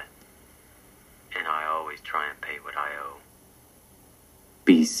for that. And I always try and pay what I owe.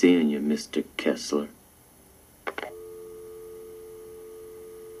 Be seeing you, Mr. Kessler.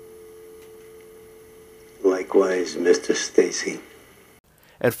 Likewise, Mr. Stacy.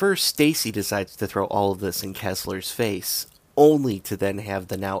 At first, Stacy decides to throw all of this in Kessler's face, only to then have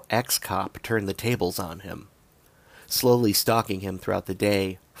the now ex-cop turn the tables on him. Slowly stalking him throughout the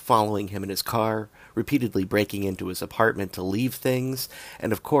day, following him in his car, repeatedly breaking into his apartment to leave things,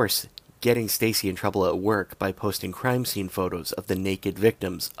 and of course, getting Stacy in trouble at work by posting crime scene photos of the naked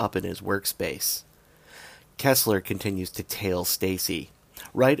victims up in his workspace. Kessler continues to tail Stacy,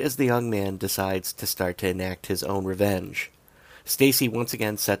 right as the young man decides to start to enact his own revenge. Stacy once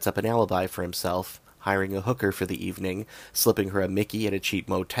again sets up an alibi for himself, hiring a hooker for the evening, slipping her a Mickey at a cheap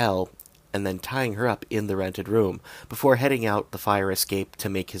motel, and then tying her up in the rented room, before heading out the fire escape to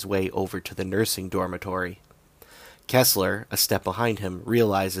make his way over to the nursing dormitory. Kessler, a step behind him,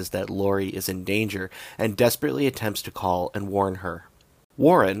 realizes that Lori is in danger and desperately attempts to call and warn her.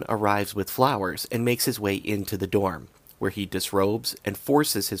 Warren arrives with flowers and makes his way into the dorm, where he disrobes and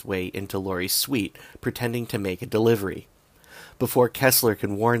forces his way into Lori's suite, pretending to make a delivery. Before Kessler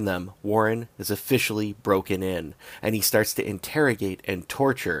can warn them, Warren is officially broken in, and he starts to interrogate and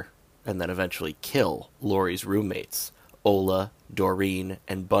torture, and then eventually kill Lori's roommates, Ola, Doreen,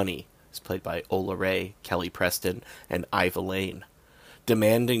 and Bunny, is played by Ola Ray, Kelly Preston, and Iva Lane,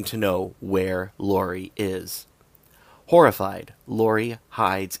 demanding to know where Lori is. Horrified, Lori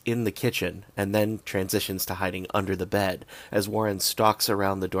hides in the kitchen and then transitions to hiding under the bed as Warren stalks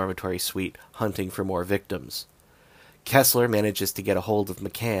around the dormitory suite hunting for more victims. Kessler manages to get a hold of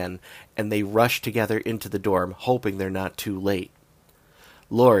McCann, and they rush together into the dorm, hoping they're not too late.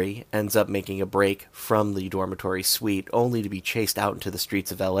 Lori ends up making a break from the dormitory suite, only to be chased out into the streets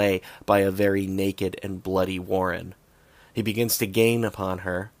of L.A. by a very naked and bloody Warren. He begins to gain upon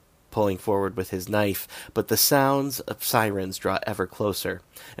her, pulling forward with his knife, but the sounds of sirens draw ever closer,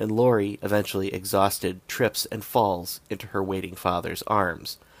 and Lori, eventually exhausted, trips and falls into her waiting father's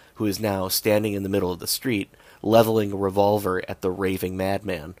arms, who is now standing in the middle of the street, leveling a revolver at the raving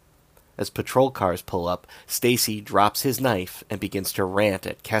madman. As patrol cars pull up, Stacy drops his knife and begins to rant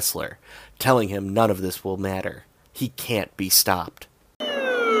at Kessler, telling him none of this will matter. He can't be stopped.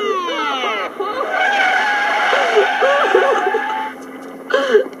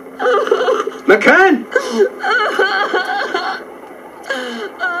 McCann!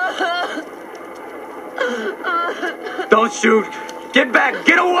 Don't shoot! Get back!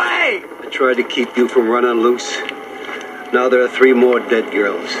 Get away! I tried to keep you from running loose. Now there are 3 more dead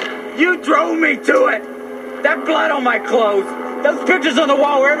girls. You drove me to it! That blood on my clothes! Those pictures on the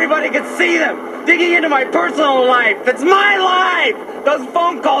wall where everybody could see them! Digging into my personal life! It's my life! Those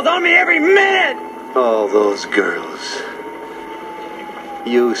phone calls on me every minute! All those girls.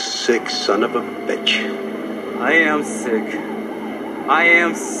 You sick son of a bitch. I am sick. I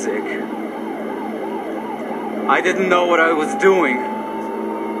am sick. I didn't know what I was doing.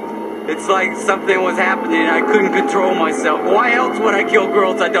 It's like something was happening and I couldn't control myself. Why else would I kill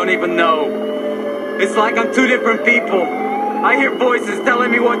girls I don't even know? It's like I'm 2 different people. I hear voices telling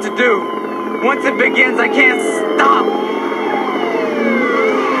me what to do. Once it begins, I can't stop.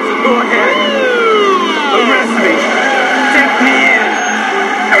 So go ahead. Arrest me. Take me in.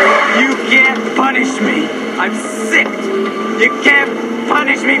 You can't punish me. I'm sick. You can't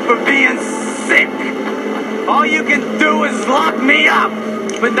punish me for being sick. All you can do is lock me up.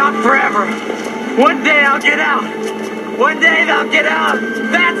 But not forever. One day I'll get out. One day they'll get out.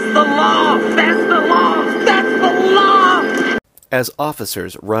 That's the law. That's the law. That's the law. As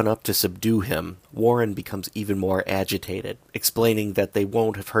officers run up to subdue him, Warren becomes even more agitated, explaining that they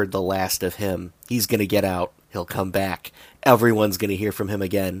won't have heard the last of him. He's gonna get out. He'll come back. Everyone's gonna hear from him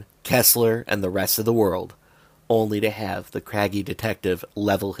again. Kessler and the rest of the world. Only to have the craggy detective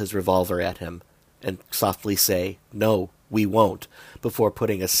level his revolver at him and softly say, "No, we won't," before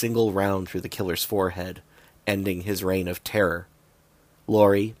putting a single round through the killer's forehead, ending his reign of terror.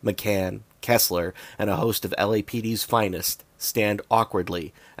 Lori, McCann, Kessler, and a host of LAPD's finest stand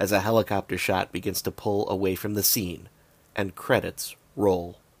awkwardly as a helicopter shot begins to pull away from the scene, and credits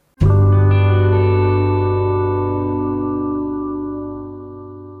roll.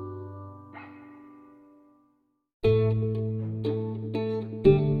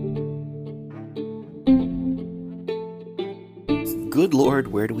 good lord,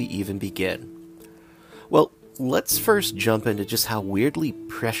 where do we even begin? Well, let's first jump into just how weirdly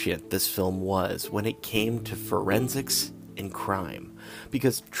prescient this film was when it came to forensics and crime.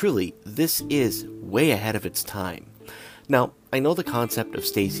 Because truly, this is way ahead of its time. Now, I know the concept of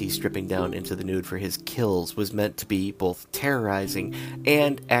Stacy stripping down into the nude for his kills was meant to be both terrorizing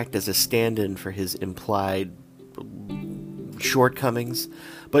and act as a stand-in for his implied shortcomings,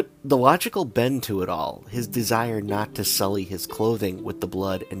 but the logical bend to it all, his desire not to sully his clothing with the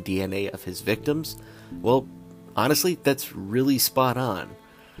blood and DNA of his victims, well, honestly, that's really spot on.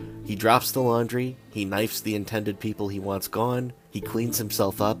 He drops the laundry, he knifes the intended people he wants gone, he cleans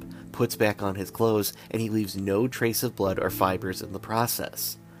himself up, puts back on his clothes, and he leaves no trace of blood or fibers in the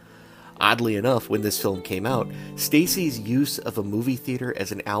process. Oddly enough, when this film came out, Stacy's use of a movie theater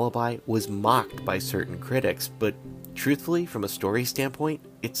as an alibi was mocked by certain critics, but truthfully, from a story standpoint,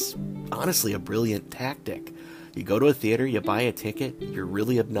 it's honestly a brilliant tactic. You go to a theater, you buy a ticket, you're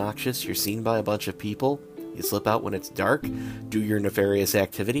really obnoxious, you're seen by a bunch of people, you slip out when it's dark, do your nefarious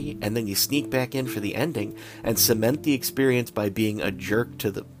activity, and then you sneak back in for the ending and cement the experience by being a jerk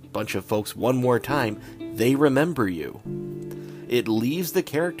to the bunch of folks one more time. They remember you. It leaves the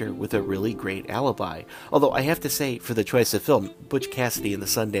character with a really great alibi. Although I have to say, for the choice of film, Butch Cassidy and the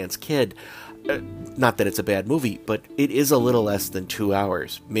Sundance Kid, not that it's a bad movie, but it is a little less than 2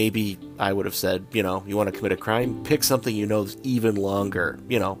 hours. Maybe I would have said, you want to commit a crime? Pick something you know is even longer.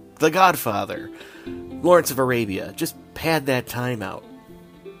 The Godfather, Lawrence of Arabia. Just pad that time out.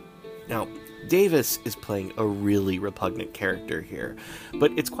 Now, Davis is playing a really repugnant character here,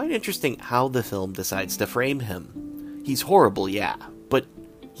 but it's quite interesting how the film decides to frame him. He's horrible, yeah, but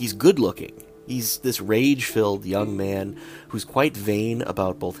he's good-looking. He's this rage-filled young man who's quite vain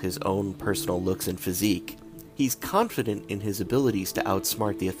about both his own personal looks and physique. He's confident in his abilities to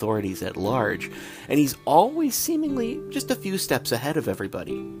outsmart the authorities at large, and he's always seemingly just a few steps ahead of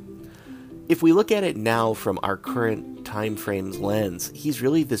everybody. If we look at it now from our current time frame's lens, he's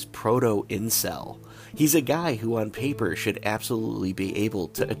really this proto-incel. He's a guy who on paper should absolutely be able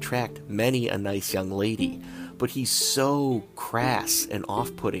to attract many a nice young lady, but he's so crass and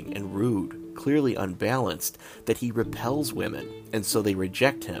off-putting and rude, clearly unbalanced, that he repels women, and so they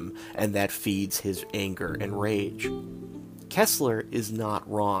reject him, and that feeds his anger and rage. Kessler is not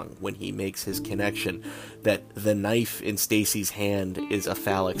wrong when he makes his connection that the knife in Stacy's hand is a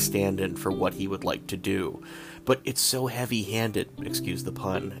phallic stand-in for what he would like to do, but it's so heavy-handed, excuse the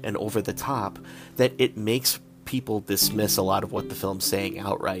pun, and over the top, that it makes people dismiss a lot of what the film's saying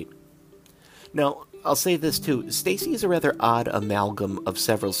outright. Now, I'll say this too, Stacy is a rather odd amalgam of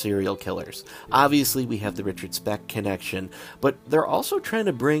several serial killers. Obviously we have the Richard Speck connection, but they're also trying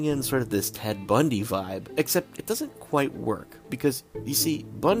to bring in sort of this Ted Bundy vibe, except it doesn't quite work, because, you see,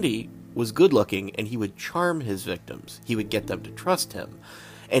 Bundy was good looking and he would charm his victims, he would get them to trust him,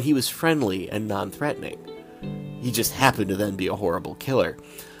 and he was friendly and non-threatening. He just happened to then be a horrible killer.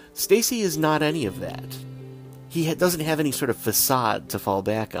 Stacy is not any of that. He doesn't have any sort of facade to fall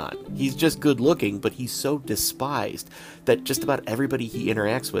back on. He's just good looking, but he's so despised that just about everybody he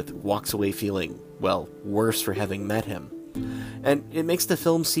interacts with walks away feeling, well, worse for having met him. And it makes the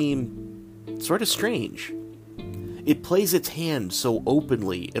film seem sort of strange. It plays its hand so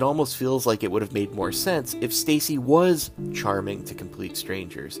openly, it almost feels like it would have made more sense if Stacy was charming to complete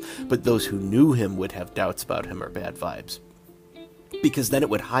strangers, but those who knew him would have doubts about him or bad vibes. Because then it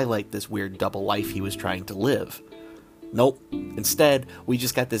would highlight this weird double life he was trying to live. Nope. Instead, we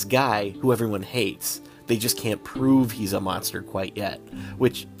just got this guy who everyone hates. They just can't prove he's a monster quite yet,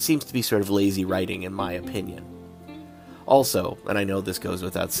 which seems to be sort of lazy writing in my opinion. Also, and I know this goes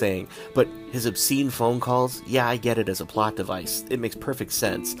without saying, but his obscene phone calls, yeah, I get it as a plot device. It makes perfect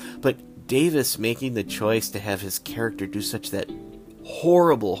sense. But Davis making the choice to have his character do such that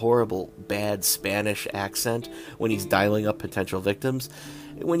horrible, bad Spanish accent when he's dialing up potential victims,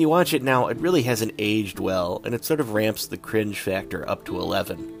 when you watch it now, it really hasn't aged well, and it sort of ramps the cringe factor up to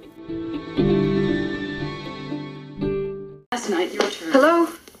 11. Last night, your turn. Hello?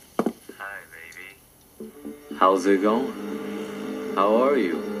 Hi, baby. How's it going? How are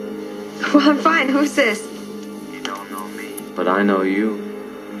you? Well, I'm fine. Who's this? You don't know me, but I know you.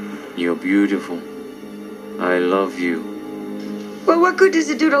 You're beautiful. I love you. Well, what good does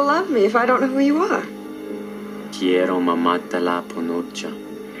it do to love me if I don't know who you are? Quiero mamarte la ponocha.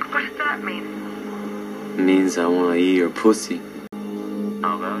 What does that mean? Means I want to eat your pussy.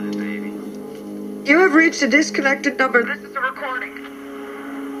 How about it, baby? You have reached a disconnected number. This is a recording.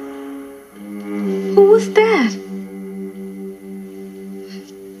 Who was that?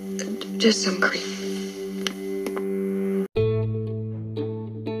 Just some creep.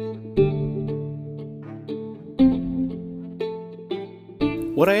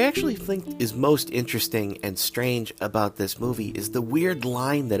 What I actually think is most interesting and strange about this movie is the weird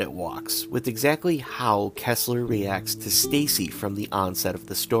line that it walks with exactly how Kessler reacts to Stacy from the onset of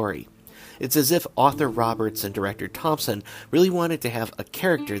the story. It's as if author Roberts and director Thompson really wanted to have a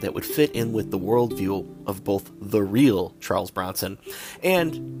character that would fit in with the worldview of both the real Charles Bronson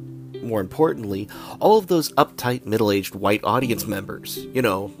and, more importantly, all of those uptight middle-aged white audience members, you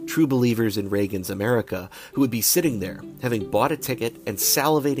know, true believers in Reagan's America, who would be sitting there, having bought a ticket and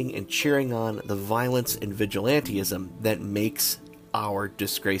salivating and cheering on the violence and vigilantism that makes our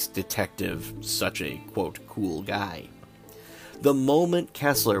disgraced detective such a, quote, cool guy. The moment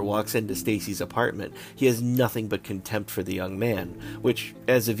Kessler walks into Stacy's apartment, he has nothing but contempt for the young man, which,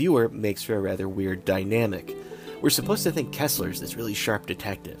 as a viewer, makes for a rather weird dynamic. We're supposed to think Kessler's this really sharp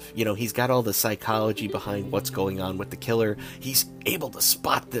detective. You know, he's got all the psychology behind what's going on with the killer. He's able to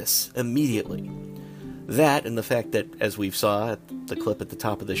spot this immediately. That, and the fact that, as we saw at the clip at the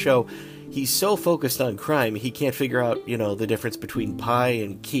top of the show, he's so focused on crime, he can't figure out, you know, the difference between pie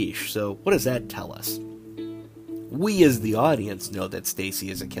and quiche. So what does that tell us? We as the audience know that Stacy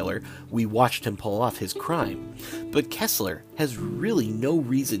is a killer. We watched him pull off his crime. But Kessler has really no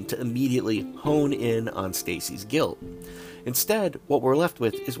reason to immediately hone in on Stacy's guilt. Instead, what we're left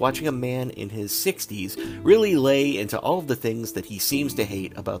with is watching a man in his 60s really lay into all of the things that he seems to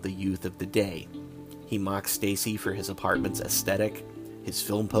hate about the youth of the day. He mocks Stacy for his apartment's aesthetic, his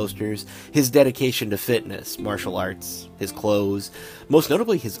film posters, his dedication to fitness, martial arts, his clothes, most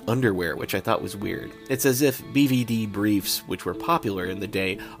notably his underwear, which I thought was weird. It's as if BVD briefs, which were popular in the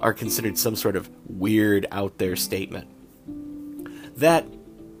day, are considered some sort of weird out there statement. That,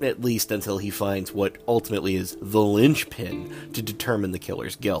 at least until he finds what ultimately is the linchpin to determine the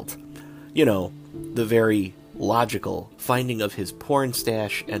killer's guilt. You know, the very logical finding of his porn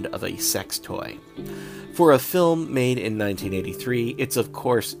stash and of a sex toy. For a film made in 1983, it's of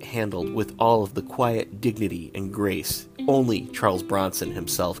course handled with all of the quiet dignity and grace only Charles Bronson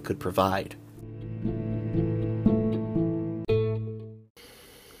himself could provide.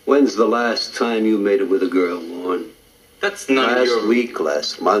 When's the last time you made it with a girl, Warren? That's none of your... Last week,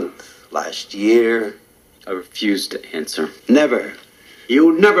 last month, last year? I refuse to answer. Never.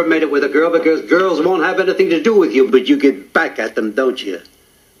 You never made it with a girl because girls won't have anything to do with you, but you get back at them, don't you?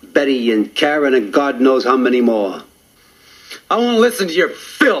 Betty and Karen and God knows how many more. I won't listen to your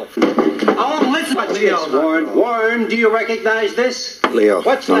filth. I won't listen to Leo. Warren, Warren, do you recognize this? Leo,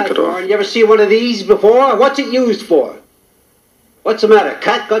 what's knock that, it off. Warren? You ever see one of these before? What's it used for? What's the matter?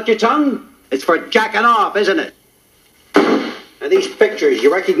 Cat got your tongue? It's for jacking off, isn't it? And these pictures,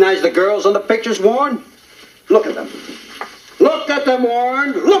 you recognize the girls on the pictures, Warren? Look at them. Look at them,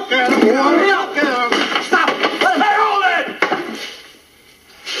 Warren. Look at them, Warren. Look at them. Stop. Hey, hold it.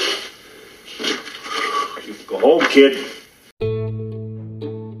 Go home, kid.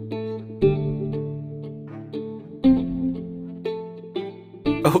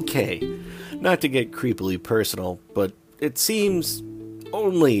 Okay, not to get creepily personal, but it seems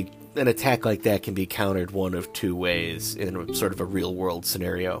only an attack like that can be countered one of two ways in sort of a real-world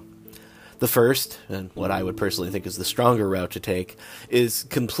scenario. The first, and what I would personally think is the stronger route to take, is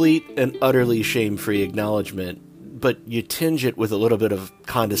complete and utterly shame-free acknowledgement, but you tinge it with a little bit of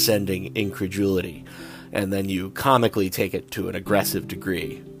condescending incredulity, and then you comically take it to an aggressive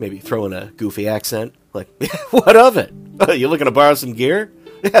degree. Maybe throw in a goofy accent, like, what of it? You looking to borrow some gear?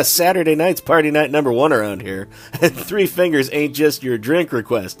 Yeah, Saturday night's party night number 1 around here. And 3 fingers ain't just your drink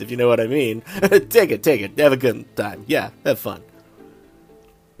request, if you know what I mean. Take it. Have a good time. Yeah, have fun.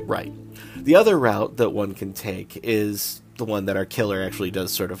 Right. The other route that one can take is the one that our killer actually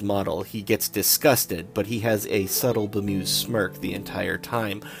does sort of model. He gets disgusted, but he has a subtle bemused smirk the entire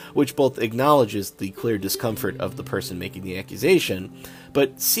time, which both acknowledges the clear discomfort of the person making the accusation,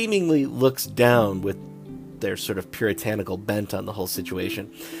 but seemingly looks down with their sort of puritanical bent on the whole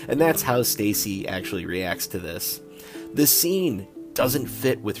situation. And that's how Stacy actually reacts to this. The scene doesn't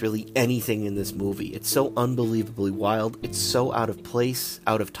fit with really anything in this movie. It's so unbelievably wild. It's so out of place,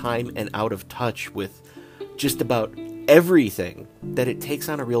 out of time, and out of touch with just about everything that it takes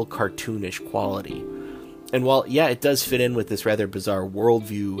on a real cartoonish quality. And while, yeah, it does fit in with this rather bizarre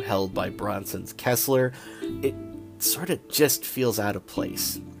worldview held by Bronson's Kessler, it sort of just feels out of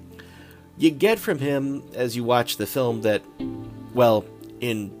place. You get from him, as you watch the film, that, well,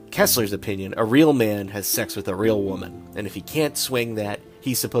 in Kessler's opinion, a real man has sex with a real woman, and if he can't swing that,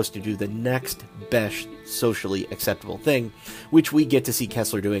 he's supposed to do the next best socially acceptable thing, which we get to see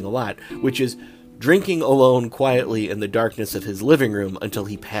Kessler doing a lot, which is drinking alone quietly in the darkness of his living room until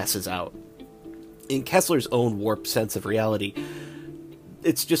he passes out. In Kessler's own warped sense of reality,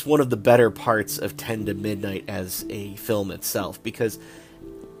 it's just one of the better parts of 10 to Midnight as a film itself, because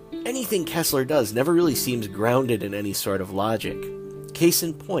anything Kessler does never really seems grounded in any sort of logic. Case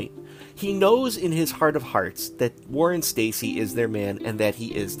in point, he knows in his heart of hearts that Warren Stacy is their man and that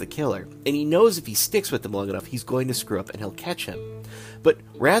he is the killer. And he knows if he sticks with them long enough, he's going to screw up and he'll catch him. But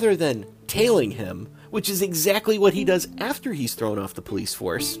rather than tailing him, which is exactly what he does after he's thrown off the police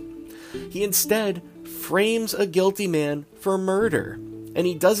force, he instead frames a guilty man for murder. And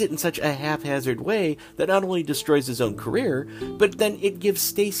he does it in such a haphazard way that not only destroys his own career, but then it gives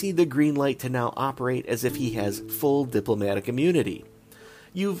Stacy the green light to now operate as if he has full diplomatic immunity.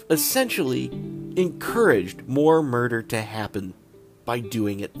 You've essentially encouraged more murder to happen by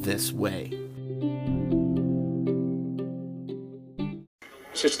doing it this way.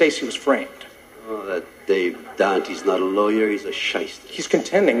 So Stacy was framed. Oh, that Dave Dante's not a lawyer, he's a shyster. He's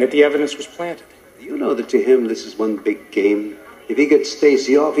contending that the evidence was planted. You know that to him this is one big game. If he gets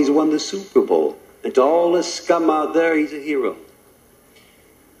Stacy off, he's won the Super Bowl. And to all the scum out there, he's a hero.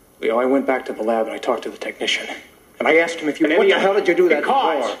 Leo, I went back to the lab and I talked to the technician. And I asked him if you... And what the hell did you do that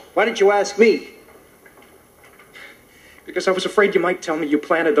for? Why didn't you ask me? Because I was afraid you might tell me you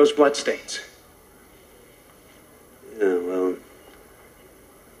planted those bloodstains. Yeah, well,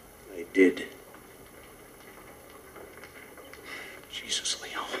 I did. Jesus,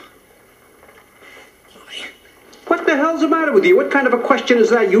 Leo. What the hell's the matter with you? What kind of a question is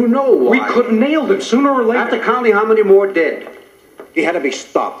that? You know why. We could have nailed him sooner or later. After counting how many more dead. He had to be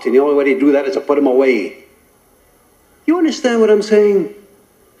stopped, and the only way to do that is to put him away. You understand what I'm saying?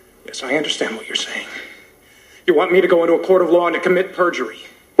 Yes, I understand what you're saying. You want me to go into a court of law and to commit perjury.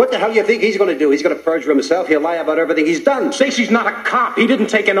 What the hell do you think he's going to do? He's going to perjure himself. He'll lie about everything he's done. Stacy's not a cop. He didn't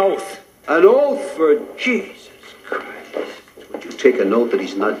take an oath. An oath for Jesus Christ. Would you take an oath that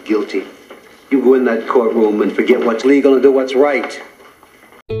he's not guilty? You go in that courtroom and forget what's legal and do what's right.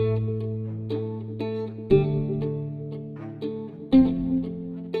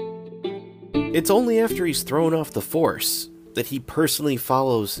 It's only after he's thrown off the force that he personally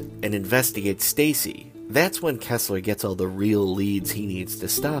follows and investigates Stacy. That's when Kessler gets all the real leads he needs to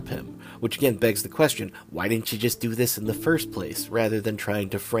stop him, which again begs the question, why didn't you just do this in the first place, rather than trying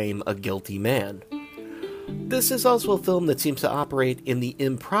to frame a guilty man? This is also a film that seems to operate in the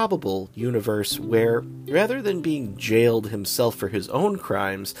improbable universe where, rather than being jailed himself for his own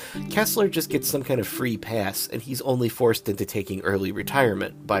crimes, Kessler just gets some kind of free pass and he's only forced into taking early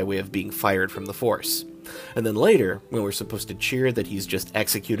retirement by way of being fired from the force. And then later, when we're supposed to cheer that he's just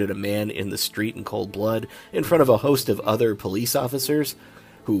executed a man in the street in cold blood in front of a host of other police officers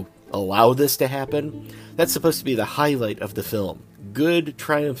who allow this to happen, that's supposed to be the highlight of the film. Good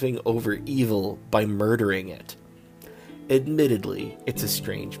triumphing over evil by murdering it. Admittedly, it's a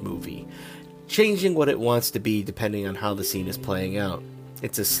strange movie, changing what it wants to be depending on how the scene is playing out.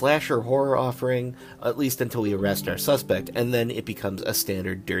 It's a slasher horror offering, at least until we arrest our suspect, and then it becomes a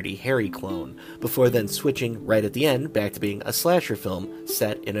standard Dirty Harry clone, before then switching right at the end back to being a slasher film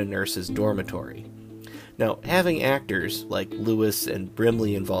set in a nurse's dormitory. Now, having actors like Lewis and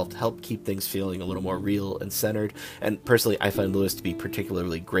Brimley involved help keep things feeling a little more real and centered, and personally I find Lewis to be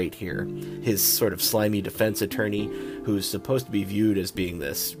particularly great here. His sort of slimy defense attorney, who's supposed to be viewed as being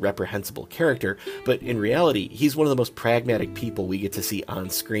this reprehensible character, but in reality, he's one of the most pragmatic people we get to see on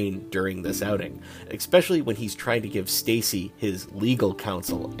screen during this outing, especially when he's trying to give Stacy his legal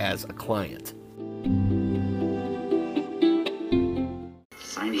counsel as a client.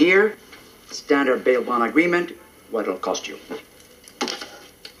 Sign here. Standard bail bond agreement, what it'll cost you.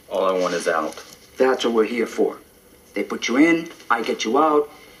 All I want is out. That's what we're here for. They put you in, I get you out,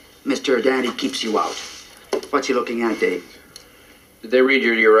 Mr. Danny keeps you out. What's he looking at, Dave? Did they read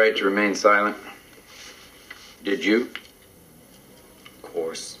you your right to remain silent? Did you? Of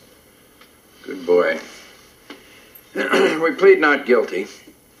course. Good boy. We plead not guilty.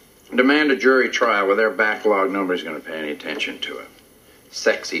 Demand a jury trial with their backlog. Nobody's going to pay any attention to it.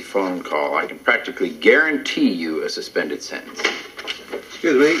 Sexy phone call. I can practically guarantee you a suspended sentence.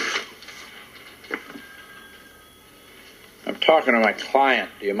 Excuse me. I'm talking to my client.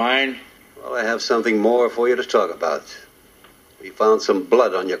 Do you mind? Well, I have something more for you to talk about. We found some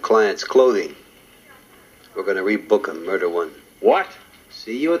blood on your client's clothing. We're going to rebook him, murder one. What?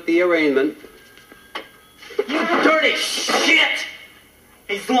 See you at the arraignment. You dirty shit!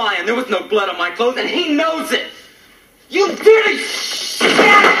 He's lying. There was no blood on my clothes, and he knows it! You dirty shit!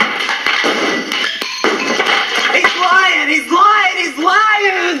 He's lying! He's lying! He's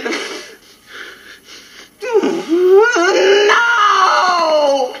lying!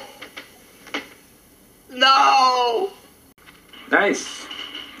 No! No! Nice.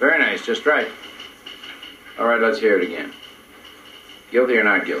 Very nice. Just right. All right, let's hear it again. Guilty or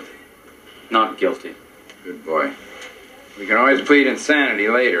not guilty? Not guilty. Good boy. We can always plead insanity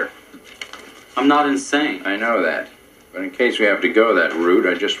later. I'm not insane. I know that. But in case we have to go that route,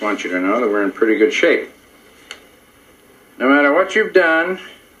 I just want you to know that we're in pretty good shape. No matter what you've done,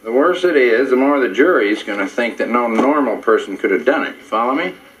 the worse it is, the more the jury's going to think that no normal person could have done it. You follow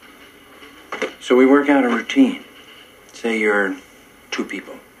me? So we work out a routine. Say you're two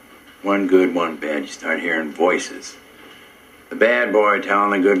people. One good, one bad. You start hearing voices. The bad boy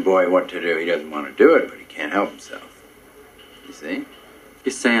telling the good boy what to do. He doesn't want to do it, but he can't help himself. You see?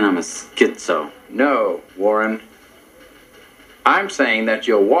 You're saying I'm a schizo. No, Warren. I'm saying that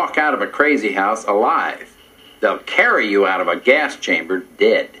you'll walk out of a crazy house alive. They'll carry you out of a gas chamber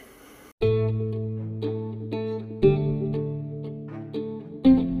dead.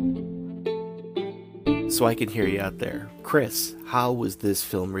 So I can hear you out there. Chris, how was this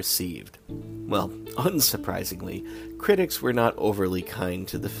film received? Well, unsurprisingly, critics were not overly kind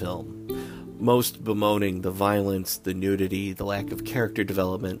to the film, most bemoaning the violence, the nudity, the lack of character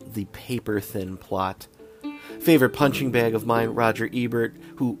development, the paper-thin plot. Favorite punching bag of mine, Roger Ebert,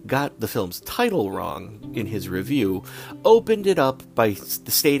 who got the film's title wrong in his review, opened it up by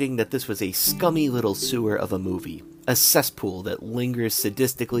stating that this was a scummy little sewer of a movie, a cesspool that lingers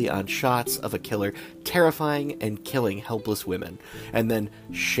sadistically on shots of a killer terrifying and killing helpless women, and then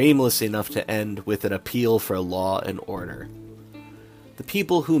shameless enough to end with an appeal for law and order. The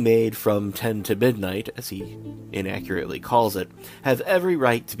people who made From 10 to Midnight, as he inaccurately calls it, have every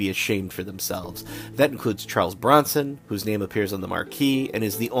right to be ashamed for themselves. That includes Charles Bronson, whose name appears on the marquee and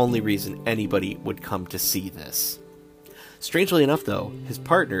is the only reason anybody would come to see this. Strangely enough, though, his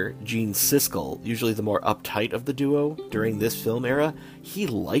partner, Gene Siskel, usually the more uptight of the duo during this film era, he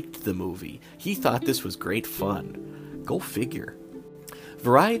liked the movie. He thought this was great fun. Go figure.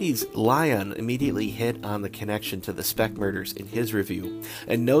 Variety's Lion immediately hit on the connection to the Speck murders in his review,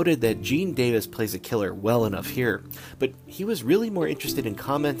 and noted that Gene Davis plays a killer well enough here, but he was really more interested in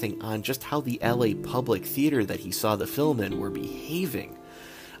commenting on just how the LA Public Theater that he saw the film in were behaving.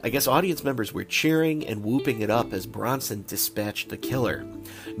 I guess audience members were cheering and whooping it up as Bronson dispatched the killer,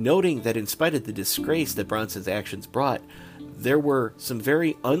 noting that in spite of the disgrace that Bronson's actions brought, there were some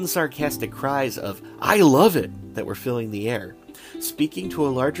very unsarcastic cries of, "I love it," that were filling the air, speaking to a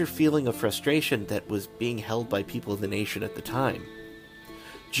larger feeling of frustration that was being held by people of the nation at the time.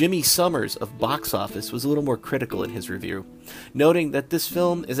 Jimmy Summers of Box Office was a little more critical in his review, noting that this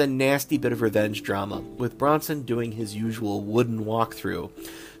film is a nasty bit of revenge drama, with Bronson doing his usual wooden walkthrough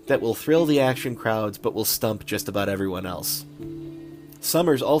that will thrill the action crowds but will stump just about everyone else.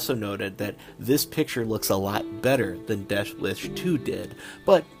 Summers also noted that this picture looks a lot better than Death Wish 2 did,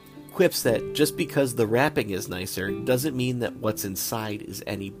 but quips that just because the wrapping is nicer doesn't mean that what's inside is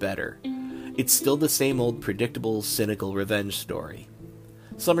any better. It's still the same old predictable, cynical revenge story.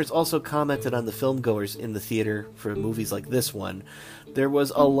 Summers also commented on the filmgoers in the theater for movies like this one. There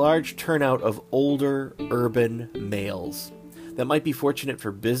was a large turnout of older, urban males. That might be fortunate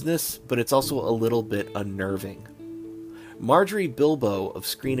for business, but it's also a little bit unnerving. Marjorie Bilbo of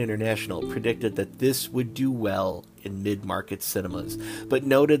Screen International predicted that this would do well in mid-market cinemas, but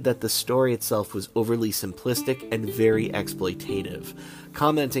noted that the story itself was overly simplistic and very exploitative,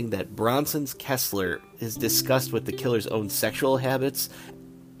 commenting that Bronson's Kessler is discussed with the killer's own sexual habits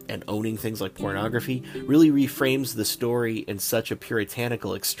and owning things like pornography really reframes the story in such a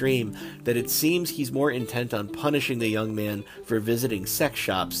puritanical extreme that it seems he's more intent on punishing the young man for visiting sex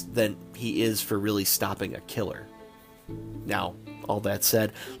shops than he is for really stopping a killer. Now, all that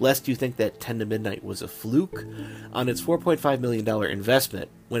said, lest you think that 10 to Midnight was a fluke, on its $4.5 million investment,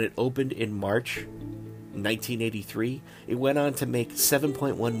 when it opened in March 1983, it went on to make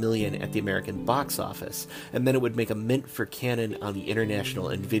 $7.1 million at the American box office, and then it would make a mint for Cannon on the international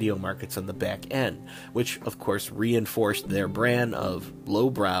and video markets on the back end, which of course reinforced their brand of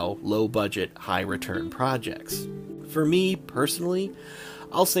lowbrow, low-budget, high-return projects. For me, personally,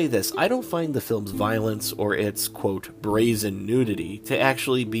 I'll say this, I don't find the film's violence or its, quote, brazen nudity to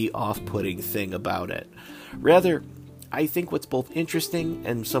actually be off-putting thing about it. Rather, I think what's both interesting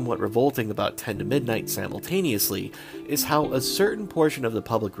and somewhat revolting about 10 to Midnight simultaneously is how a certain portion of the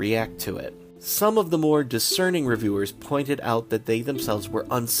public react to it. Some of the more discerning reviewers pointed out that they themselves were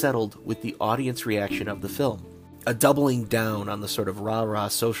unsettled with the audience reaction of the film, a doubling down on the sort of rah-rah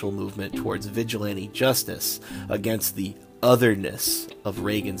social movement towards vigilante justice against the otherness of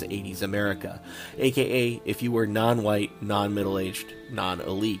Reagan's 80s America, aka if you were non-white, non-middle-aged,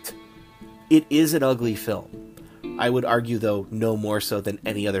 non-elite. It is an ugly film. I would argue, though, no more so than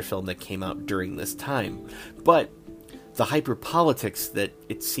any other film that came out during this time. But the hyper-politics that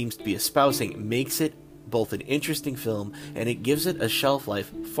it seems to be espousing makes it both an interesting film, and it gives it a shelf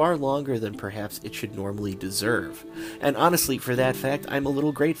life far longer than perhaps it should normally deserve. And honestly, for that fact, I'm a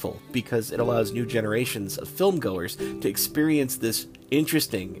little grateful, because it allows new generations of filmgoers to experience this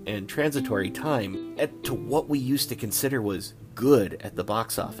interesting and transitory time to what we used to consider was good at the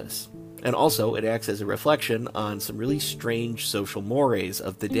box office. And also, it acts as a reflection on some really strange social mores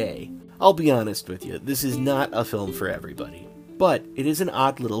of the day. I'll be honest with you, this is not a film for everybody. But it is an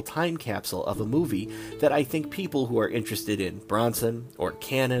odd little time capsule of a movie that I think people who are interested in Bronson, or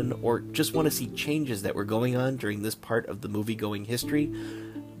Cannon, or just want to see changes that were going on during this part of the movie-going history,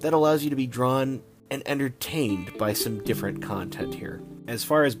 that allows you to be drawn and entertained by some different content here. As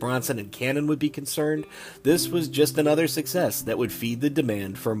far as Bronson and Cannon would be concerned, this was just another success that would feed the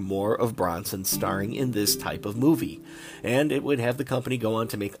demand for more of Bronson starring in this type of movie. And it would have the company go on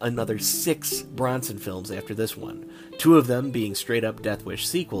to make another 6 Bronson films after this one, 2 of them being straight-up Death Wish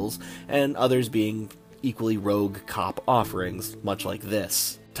sequels, and others being equally rogue cop offerings, much like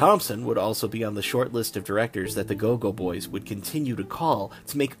this. Thompson would also be on the short list of directors that the Go-Go Boys would continue to call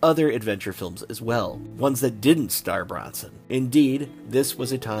to make other adventure films as well, ones that didn't star Bronson. Indeed, this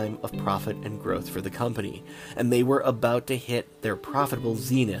was a time of profit and growth for the company, and they were about to hit their profitable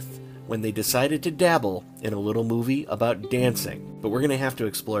zenith when they decided to dabble in a little movie about dancing. But we're going to have to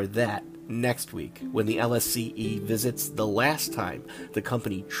explore that next week, when the LSCE visits the last time the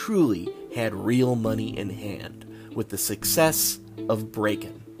company truly had real money in hand, with the success of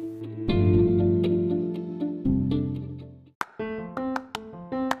Breakin'.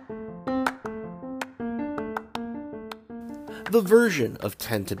 The version of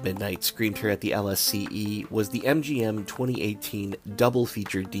 10 to Midnight screened here at the LSCE was the MGM 2018 double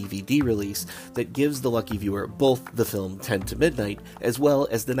feature DVD release that gives the lucky viewer both the film 10 to Midnight as well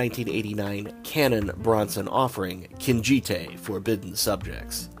as the 1989 Cannon Bronson offering Kinjite, Forbidden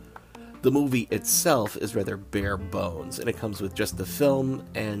Subjects. The movie itself is rather bare bones, and it comes with just the film,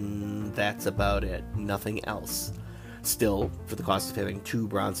 and that's about it. Nothing else. Still, for the cost of having 2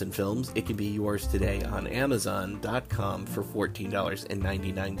 Bronson films, it can be yours today on Amazon.com for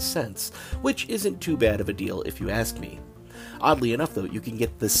 $14.99, which isn't too bad of a deal if you ask me. Oddly enough, though, you can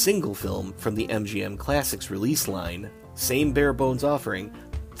get the single film from the MGM Classics release line, same bare bones offering,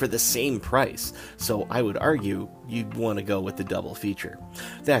 for the same price, so I would argue you'd want to go with the double feature.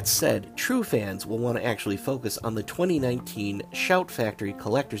 That said, true fans will want to actually focus on the 2019 Shout Factory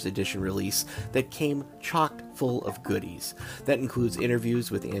Collector's Edition release that came chock full of goodies. That includes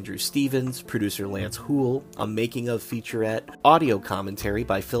interviews with Andrew Stevens, producer Lance Houle, a making-of featurette, audio commentary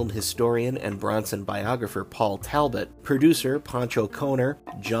by film historian and Bronson biographer Paul Talbot, producer Pancho Conner,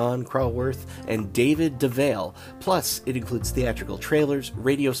 John Crawworth, and David DeVale, plus it includes theatrical trailers,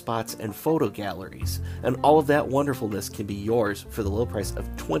 radio spots, and photo galleries. And all of that wonderfulness can be yours for the low price of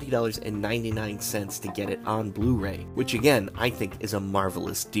 $20.99 to get it on Blu-ray, which again, I think is a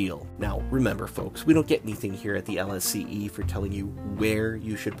marvelous deal. Now, remember folks, we don't get anything here at the LSCE for telling you where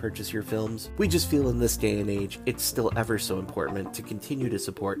you should purchase your films. We just feel in this day and age, it's still ever so important to continue to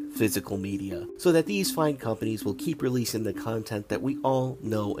support physical media, so that these fine companies will keep releasing the content that we all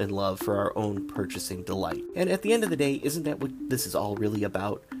know and love for our own purchasing delight. And at the end of the day, isn't that what this is all really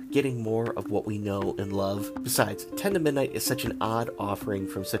about? Getting more of what we know and love. Besides, 10 to Midnight is such an odd offering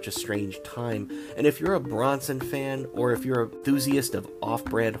from such a strange time, and if you're a Bronson fan, or if you're an enthusiast of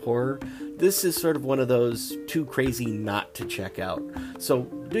off-brand horror, this is sort of one of those too crazy not to check out. So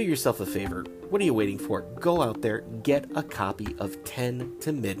do yourself a favor. What are you waiting for? Go out there, get a copy of 10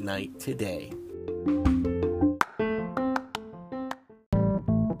 to Midnight today.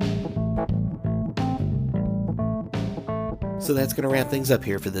 So that's going to wrap things up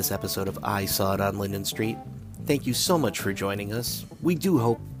here for this episode of I Saw It on Linden Street. Thank you so much for joining us. We do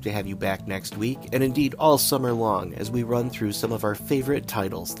hope to have you back next week, and indeed all summer long, as we run through some of our favorite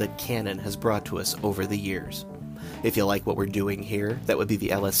titles that Cannon has brought to us over the years. If you like what we're doing here, that would be the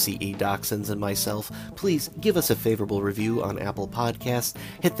LSCE Dachshunds and myself, please give us a favorable review on Apple Podcasts,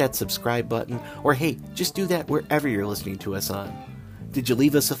 hit that subscribe button, or hey, just do that wherever you're listening to us on. Did you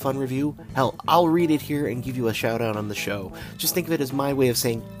leave us a fun review? Hell, I'll read it here and give you a shout out on the show. Just think of it as my way of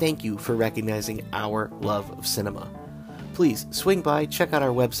saying thank you for recognizing our love of cinema. Please swing by, check out our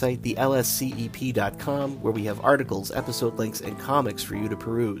website, thelscep.com, where we have articles, episode links, and comics for you to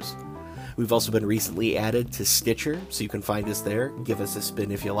peruse. We've also been recently added to Stitcher, so you can find us there. Give us a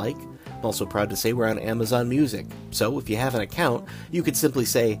spin if you like. I'm also proud to say we're on Amazon Music, so if you have an account, you could simply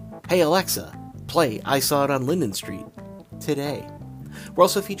say, "Hey Alexa, play I Saw It on Linden Street" today. We're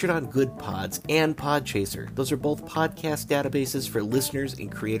also featured on Good Pods and Podchaser. Those are both podcast databases for listeners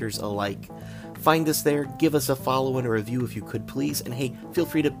and creators alike. Find us there, give us a follow and a review if you could please, and hey, feel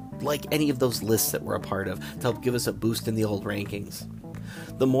free to like any of those lists that we're a part of to help give us a boost in the old rankings.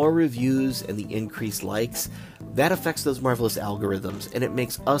 The more reviews and the increased likes, that affects those marvelous algorithms, and it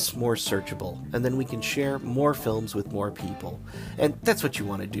makes us more searchable, and then we can share more films with more people. And that's what you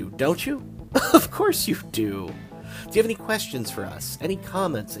want to do, don't you? Of course you do! Do you have any questions for us? Any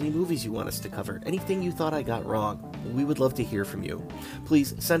comments? Any movies you want us to cover? Anything you thought I got wrong? We would love to hear from you.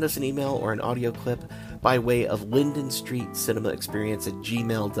 Please send us an email or an audio clip by way of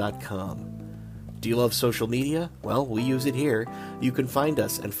lindenstreetcinemaexperience@gmail.com. Do you love social media? Well, we use it here. You can find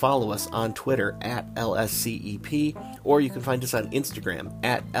us and follow us on Twitter @LSCEP, or you can find us on Instagram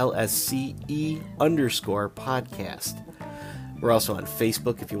 @LSCE_podcast. We're also on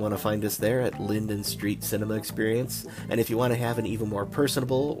Facebook if you want to find us there at Linden Street Cinema Experience. And if you want to have an even more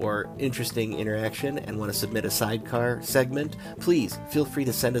personable or interesting interaction and want to submit a sidecar segment, please feel free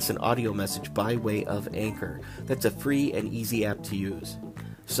to send us an audio message by way of Anchor. That's a free and easy app to use.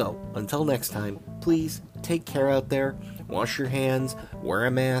 So, until next time, please take care out there, wash your hands, wear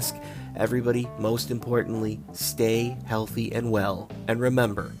a mask. Everybody, most importantly, stay healthy and well. And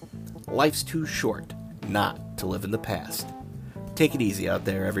remember, life's too short not to live in the past. Take it easy out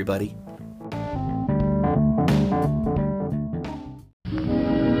there, everybody.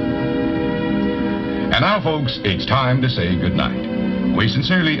 And now, folks, it's time to say goodnight. We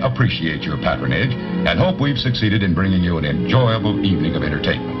sincerely appreciate your patronage and hope we've succeeded in bringing you an enjoyable evening of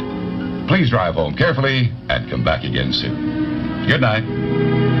entertainment. Please drive home carefully and come back again soon. Good night.